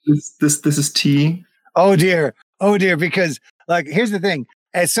 This is tea. Oh dear. Because like here's the thing: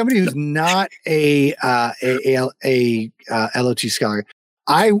 as somebody who's not a LOT scholar,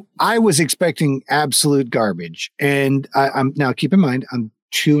 I was expecting absolute garbage, and I'm now, keep in mind, I'm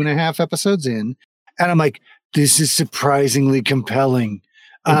 2.5 episodes in, and I'm like, this is surprisingly compelling.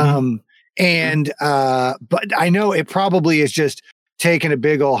 But I know it probably is just taking a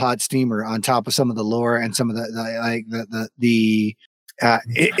big old hot steamer on top of some of the lore and some of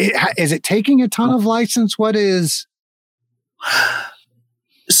is it taking a ton of license? What is?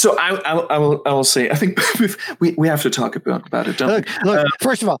 So I will say, I think we have to talk about it. Don't look.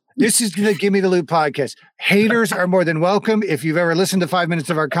 First of all, this is the Gimme the Loot podcast. Haters are more than welcome. If you've ever listened to 5 minutes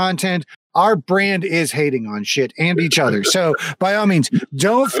of our content, our brand is hating on shit and each other. So by all means,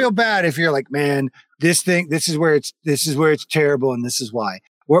 don't feel bad if you're like, man, this is where it's terrible, and this is why.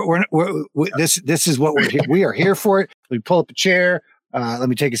 This is what we're here. We are here for it. Let me pull up a chair. Let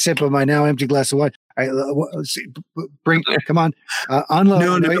me take a sip of my now empty glass of wine. Come on,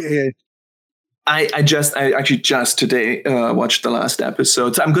 unload. No. I actually just today watched the last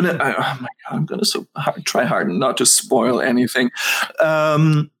episode. So I'm gonna try hard not to spoil anything.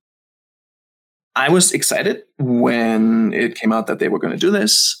 I was excited when it came out that they were going to do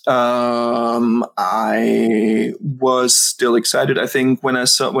this. I was still excited. I think when I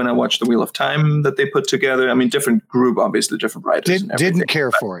watched the Wheel of Time that they put together. I mean, different group, obviously, different writers. Didn't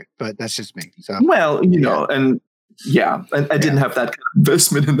care for it, but that's just me. So well, you know, and. Yeah, I didn't have that kind of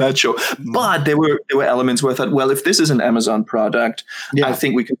investment in that show, but there were elements where I thought, well, if this is an Amazon product, I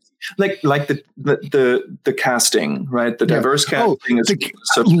think we could like the casting, right? The diverse casting is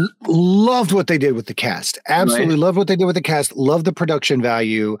loved what they did with the cast. Absolutely loved what they did with the cast. Loved the production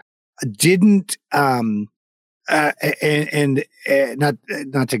value. Didn't and not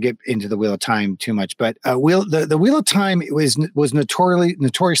to get into the Wheel of Time too much, but the Wheel of Time was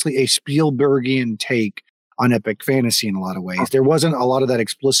notoriously a Spielbergian take on epic fantasy in a lot of ways. There wasn't a lot of that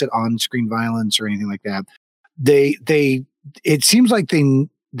explicit on-screen violence or anything like that. It seems like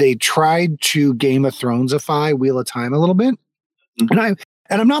they tried to Game of Thronesify Wheel of Time a little bit. And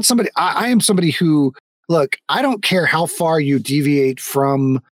I'm not somebody, I am somebody who, look, I don't care how far you deviate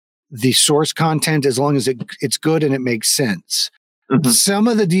from the source content as long as it's good and it makes sense. Mm-hmm. Some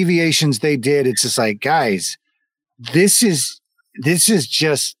of the deviations they did, it's just like, guys, this is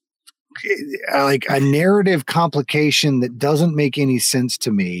just like a narrative complication that doesn't make any sense to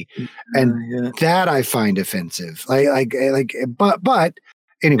me, and that I find offensive. But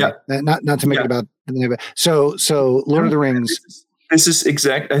anyway, not to make it about. So Lord of the Rings. This is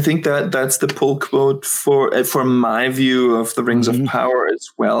exact. I think that's the pull quote for my view of the Rings of Power as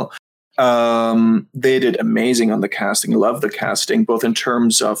well. They did amazing on the casting. Love the casting, both in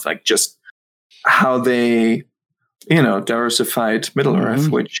terms of like just how they, diversified Middle Earth,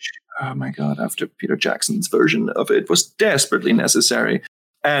 which. Oh my God, after Peter Jackson's version of it was desperately necessary.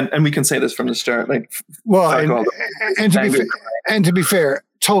 And we can say this from the start. And to be fair,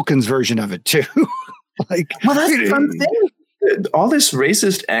 Tolkien's version of it too. That's the fun thing. All this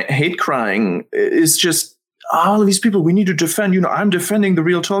racist hate crying is just all of these people we need to defend. I'm defending the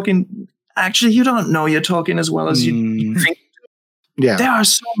real Tolkien. Actually, you don't know your Tolkien as well as you think. Yeah. There are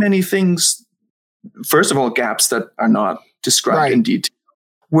so many things, first of all, gaps that are not described in detail.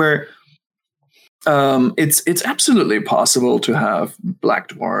 Where it's absolutely possible to have black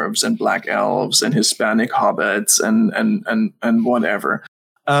dwarves and black elves and Hispanic hobbits and whatever.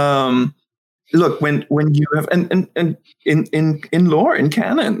 Look, when you have and in lore, in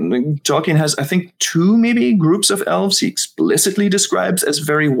canon, Tolkien has, I think, 2 maybe groups of elves he explicitly describes as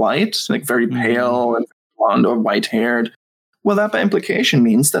very white, like very pale and blonde or white haired. Well, that by implication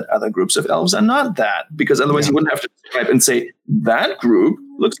means that other groups of elves are not that, because otherwise you wouldn't have to describe and say that group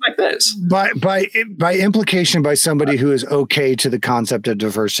looks like this. By implication, by somebody who is okay to the concept of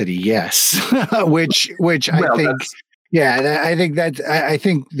diversity, yes. which I think, I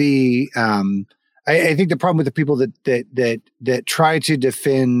think the problem with the people that try to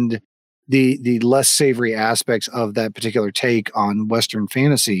defend the less savory aspects of that particular take on Western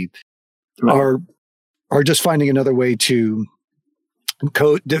fantasy are just finding another way to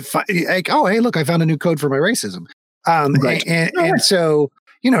define, like, oh, hey, look, I found a new code for my racism. And so,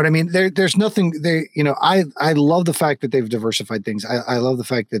 you know what I mean? There's nothing there. I love the fact that they've diversified things. I love the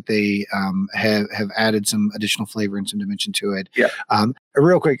fact that they have added some additional flavor and some dimension to it. Yeah.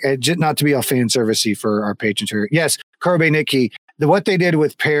 Real quick, not to be all fan servicey for our patrons here. Yes, Karbe Nikki, what they did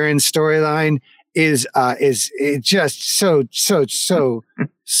with Perrin's storyline is it just so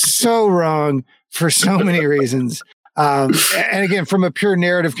wrong for so many reasons. And again, from a pure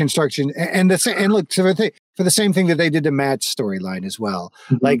narrative construction, and look, for the same thing that they did to Matt's storyline as well.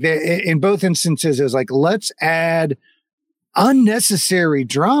 Like in both instances, it was like, let's add unnecessary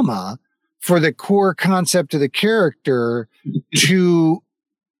drama for the core concept of the character to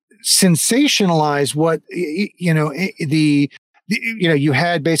sensationalize what you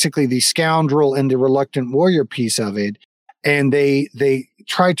had basically the scoundrel and the reluctant warrior piece of it, and they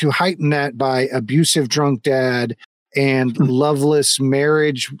tried to heighten that by abusive drunk dad and loveless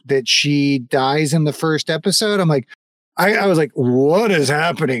marriage that she dies in the first episode. I'm like, I was like, what is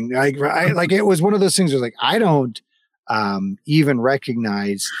happening? Like it was one of those things where like, I don't even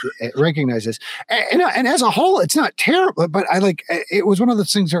recognize this. And as a whole, it's not terrible, but it was one of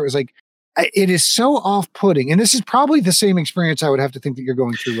those things where it was like, it is so off-putting. And this is probably the same experience I would have to think that you're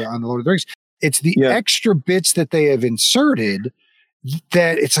going through on the Lord of the Rings. It's the extra bits that they have inserted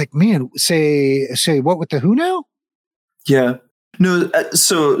that it's like, man, say what with the who now? Yeah. No.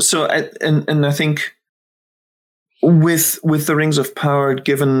 So I think with the Rings of Power,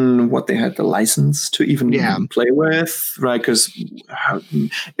 given what they had the license to even play with, right? Because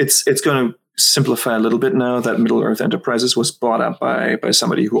it's going to simplify a little bit now that Middle Earth Enterprises was bought up by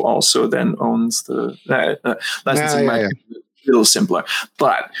somebody who also then owns the licensing. A little simpler,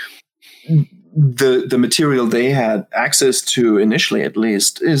 but the material they had access to initially, at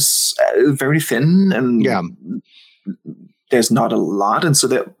least, is very thin, and there's not a lot, and so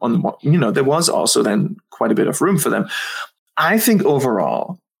there was also then quite a bit of room for them. I think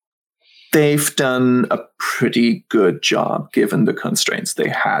overall they've done a pretty good job given the constraints they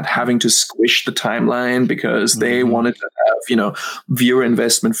had, having to squish the timeline because they wanted to have, viewer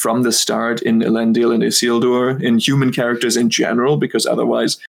investment from the start in Elendil and Isildur, in human characters in general, because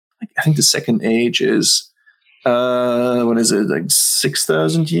otherwise, I think the Second Age is, what is it, like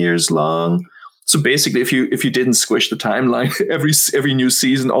 6,000 years long? So basically, if you didn't squish the timeline, every new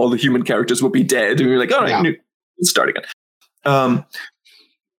season, all the human characters would be dead, and you're like, all right, start again.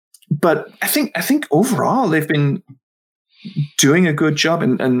 But I think overall they've been doing a good job,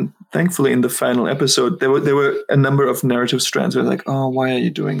 and thankfully in the final episode there were a number of narrative strands where like, oh, why are you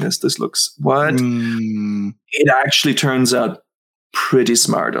doing this? This looks what? It actually turns out pretty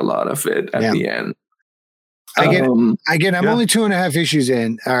smart, a lot of it at the end. Again, I'm only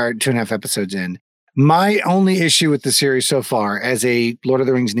 2.5 episodes in. My only issue with the series so far, as a Lord of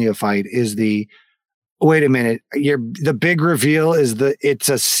the Rings neophyte, is wait a minute, the big reveal is it's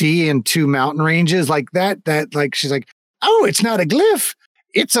a sea and 2 mountain ranges like that like she's like, oh, it's not a glyph.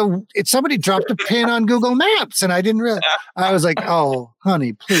 It's somebody dropped a pin on Google Maps and I didn't realize. I was like, oh,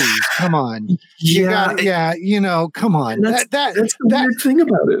 honey, please, come on. Come on. That's the weird thing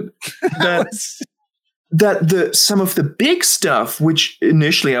about it. That some of the big stuff, which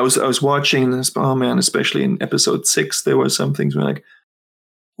initially I was watching, this, oh man, especially in episode 6, there were some things where like,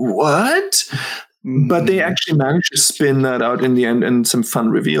 what? But they actually managed to spin that out in the end, and some fun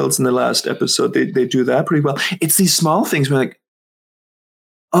reveals in the last episode. They do that pretty well. It's these small things where like,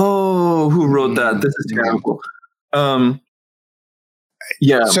 oh, who wrote that? This is terrible.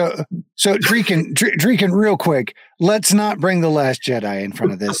 So Dreeken, real quick, let's not bring The Last Jedi in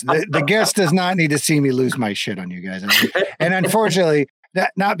front of this. The guest does not need to see me lose my shit on you guys. And unfortunately,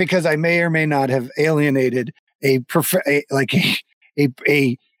 not because I may or may not have alienated a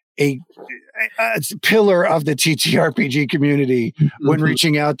pillar of the TTRPG community when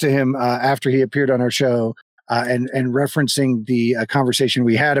reaching out to him after he appeared on our show and referencing the conversation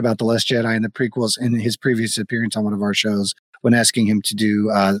we had about The Last Jedi and the prequels in his previous appearance on one of our shows when asking him to do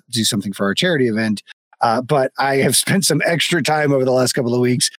something for our charity event. But I have spent some extra time over the last couple of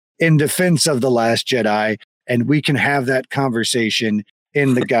weeks in defense of The Last Jedi, and we can have that conversation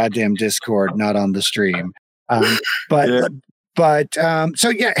in the goddamn Discord, not on the stream. Hey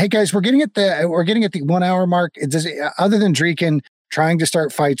guys, we're getting at the 1 hour mark. Other than Dreeken trying to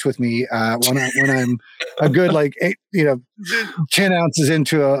start fights with me when I'm a good 10 ounces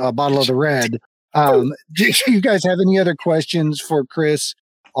into a bottle of the red. Do you guys have any other questions for Kris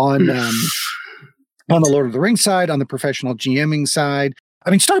on the Lord of the Rings side, on the professional GMing side? I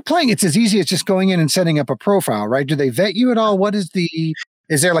mean, start playing. It's as easy as just going in and setting up a profile, right? Do they vet you at all? Is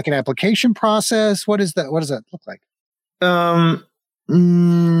there like an application process? What does that look like?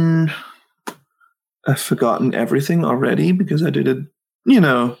 I've forgotten everything already because I did it, in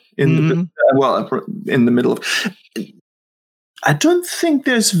the middle of. I don't think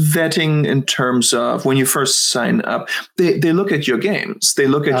there's vetting in terms of when you first sign up. They look at your games. They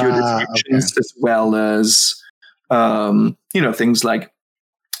look at your descriptions as well as, things like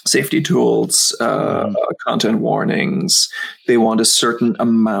safety tools, content warnings. They want a certain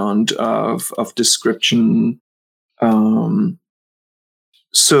amount of description.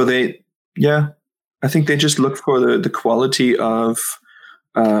 So I think they just look for the quality of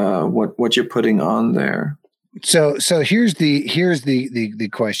what you're putting on there. So here's the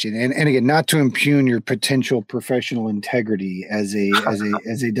question, and again, not to impugn your potential professional integrity as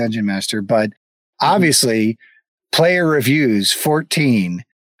a dungeon master, but obviously player reviews 14.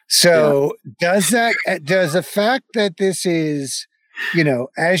 So does the fact that this is,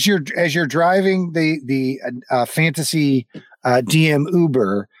 as you're driving the fantasy DM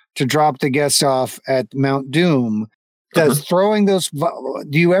Uber to drop the guests off at Mount Doom, do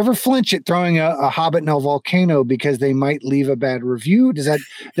you ever flinch at throwing a hobbit in a volcano because they might leave a bad review?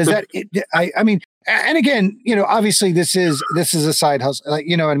 I mean, and again, obviously this is a side hustle,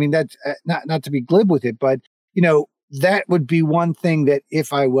 that's not to be glib with it, but that would be one thing that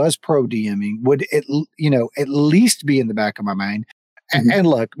if I was pro DMing would at least be in the back of my mind. And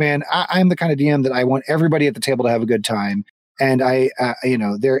look, man, I'm the kind of DM that I want everybody at the table to have a good time. And I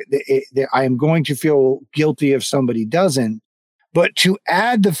am going to feel guilty if somebody doesn't. But to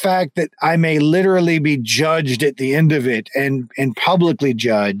add the fact that I may literally be judged at the end of it and publicly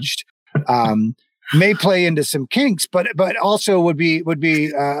judged, may play into some kinks, but also would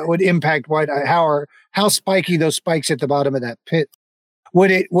impact how spiky those spikes at the bottom of that pit.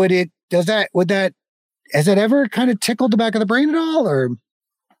 Would it has that ever kind of tickled the back of the brain at all, or?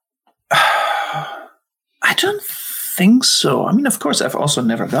 I don't think so. I mean, of course, I've also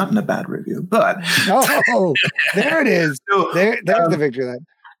never gotten a bad review, but there it is. There's the victory then.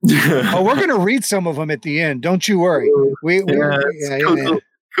 Oh, we're going to read some of them at the end. Don't you worry.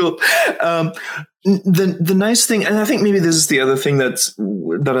 Cool. The nice thing, and I think maybe this is the other thing that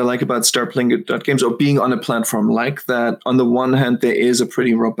I like about startplaying.games or being on a platform like that. On the one hand, there is a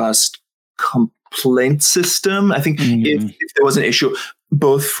pretty robust complaint system. I think if there was an issue,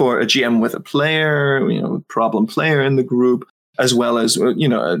 both for a GM with a player, problem player in the group, as well as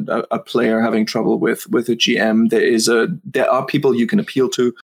a player having trouble with a GM, there are people you can appeal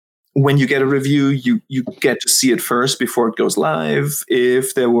to. When you get a review, you get to see it first before it goes live.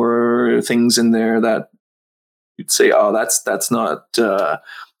 If there were things in there that you'd say, "Oh, that's not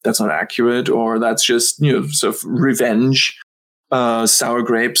accurate," or that's just sort of revenge, sour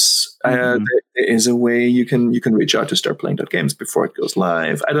grapes, there is a way you can reach out to startplaying.games before it goes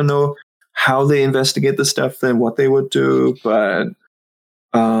live. I don't know how they investigate the stuff and what they would do, but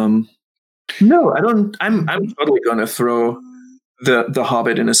no, I don't. I'm totally going to throw the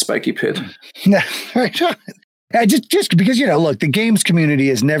Hobbit in a spiky pit. Right on. Just because look, the games community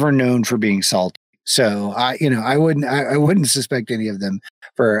is never known for being salty, so I wouldn't suspect any of them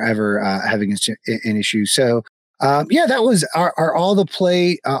for ever having an issue. So that was our all the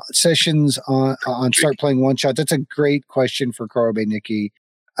play sessions on Start Playing One Shot. That's a great question for Korobe Nikki.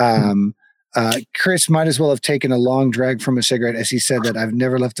 Kris might as well have taken a long drag from a cigarette as he said that I've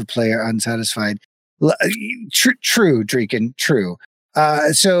never left a player unsatisfied. True, Dreeken, true.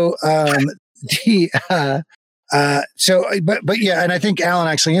 But yeah, and I think Alan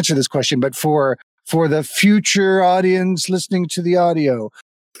actually answered this question, but for the future audience listening to the audio,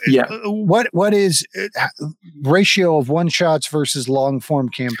 what is ratio of one shots versus long form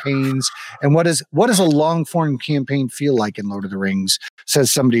campaigns, and what does a long form campaign feel like in Lord of the Rings?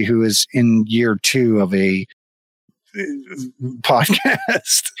 Says somebody who is in year 2 of a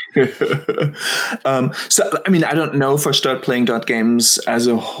podcast. So I mean, I don't know for startplaying.games as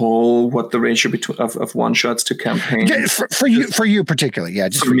a whole what the ratio of one shots to campaigns for you particularly. Yeah,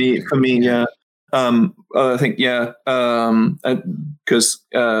 just for me, yeah. I think because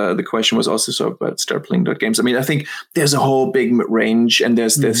the question was also so about startplaying.games. I mean, I think there's a whole big range, and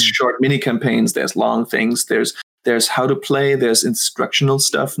there's short mini campaigns, there's long things, there's how to play, there's instructional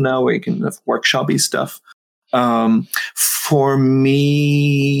stuff now where you can have workshop-y stuff. For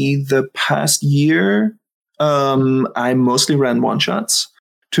me, the past year, I mostly ran one shots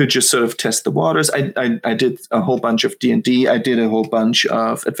to just sort of test the waters. I did a whole bunch of D&D. I did a whole bunch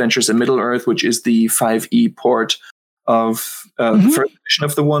of Adventures in Middle Earth, which is the 5e port of the first edition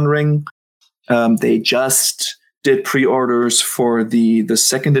of the One Ring. They just did pre-orders for the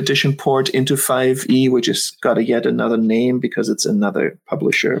second edition port into 5e, which has got yet another name because it's another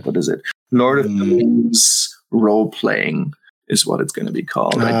publisher. What is it? Lord of the Rings Role-Playing is what it's going to be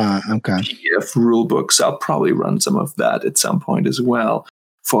called. Okay. PDF rule books. I'll probably run some of that at some point as well.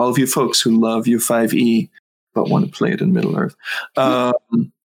 For all of you folks who love your 5e but want to play it in Middle Earth.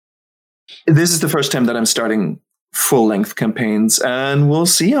 This is the first time that I'm starting full-length campaigns, and we'll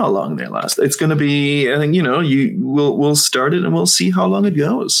see how long they last. It's going to be, I think, we'll start it and we'll see how long it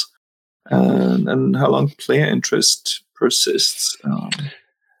goes, and how long player interest persists.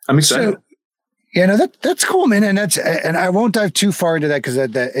 I'm excited. So, that's cool, man, and I won't dive too far into that because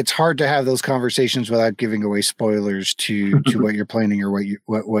it's hard to have those conversations without giving away spoilers to what you're planning or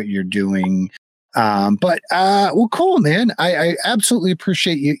what you're doing. But cool, man. I absolutely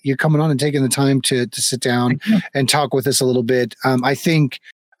appreciate you coming on and taking the time to sit down and talk with us a little bit. I think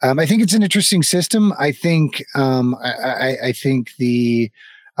it's an interesting system. I think I think the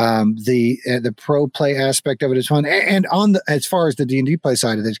pro play aspect of it is fun, and as far as the D&D play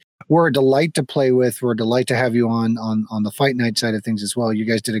side of it, we're a delight to play with. We're a delight to have you on the fight night side of things as well. You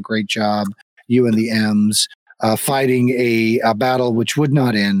guys did a great job, you and the M's, fighting a battle which would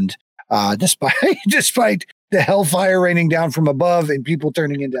not end. Despite the hellfire raining down from above and people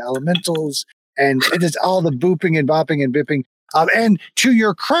turning into elementals, and it is all the booping and bopping and bipping. And to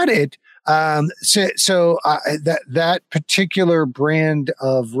your credit, that particular brand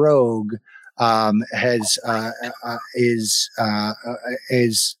of rogue is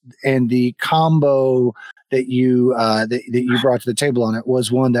and the combo that you brought to the table on it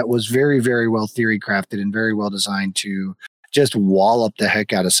was one that was very, very well theory crafted and very well designed to just wallop the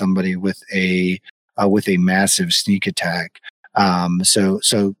heck out of somebody with a massive sneak attack. So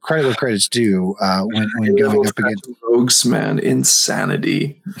credit where credit's due when going up against rogues, man,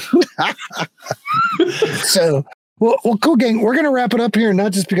 insanity. So Well, cool, gang. We're going to wrap it up here,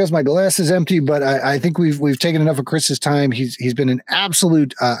 not just because my glass is empty, but I think we've taken enough of Kris's time. He's been an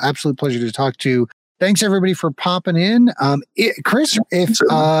absolute pleasure to talk to. Thanks everybody for popping in. Kris, if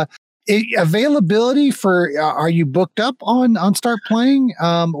availability for are you booked up on Start Playing,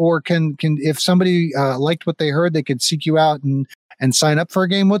 or can if somebody liked what they heard, they could seek you out and sign up for a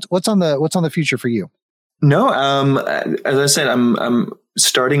game? What's on the future for you? No, as I said, I'm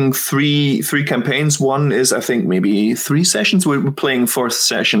starting three campaigns. One is, I think, maybe 3 sessions. We're playing 4th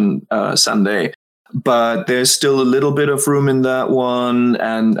session Sunday, but there's still a little bit of room in that one,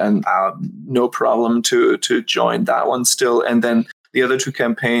 and no problem to join that one still. And then the other 2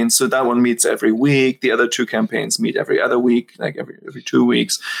 campaigns, so that one meets every week. The other 2 campaigns meet every other week, like every 2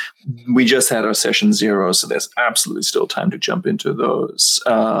 weeks. We just had our session 0, so there's absolutely still time to jump into those.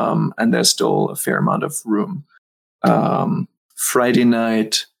 And there's still a fair amount of room. Friday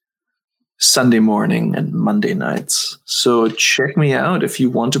night, Sunday morning, and Monday nights. So check me out if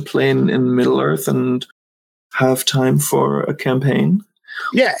you want to play in Middle-earth and have time for a campaign.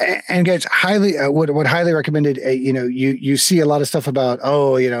 Yeah, and guys, highly would highly recommend it. You see a lot of stuff about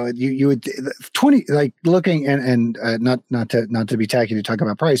you would 20 like looking and not to be tacky to talk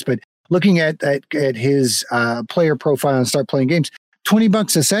about price, but looking at his player profile and Start Playing Games,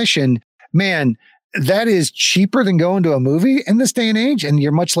 $20 a session, man. That is cheaper than going to a movie in this day and age, and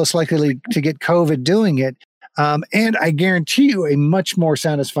you're much less likely to get COVID doing it. And I guarantee you a much more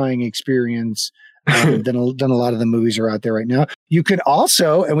satisfying experience than a lot of the movies are out there right now. You could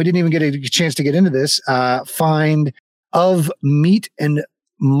also, and we didn't even get a chance to get into this, find Of Mushrooms,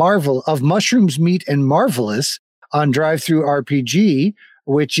 Meat, and Marvelous on Drive-Thru RPG,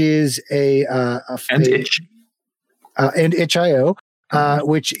 which is and itch.io.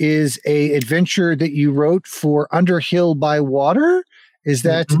 Which is a adventure that you wrote for Underhill by Water. Is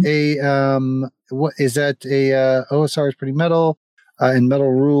that OSR is pretty metal and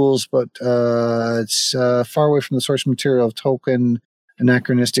metal rules, but it's far away from the source material of Tolkien,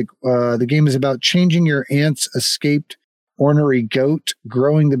 anachronistic. The game is about changing your aunt's escaped ornery goat,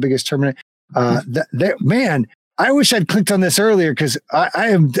 growing the biggest terminate. Man, I wish I'd clicked on this earlier because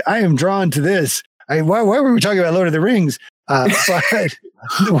I am drawn to this. Why were we talking about Lord of the Rings? But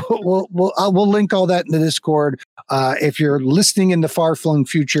we'll link all that in the Discord. If you're listening in the far-flung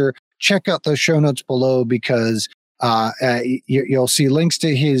future, check out the show notes below because you'll see links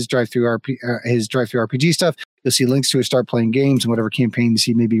to his Drive-Thru RPG stuff. You'll see links to his Start Playing Games and whatever campaigns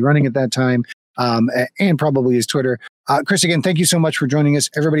he may be running at that time, and probably his Twitter. Kris, again, thank you so much for joining us.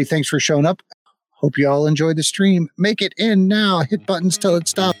 Everybody, thanks for showing up. Hope you all enjoyed the stream. Make it in now. Hit buttons till it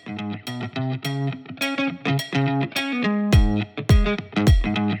stops.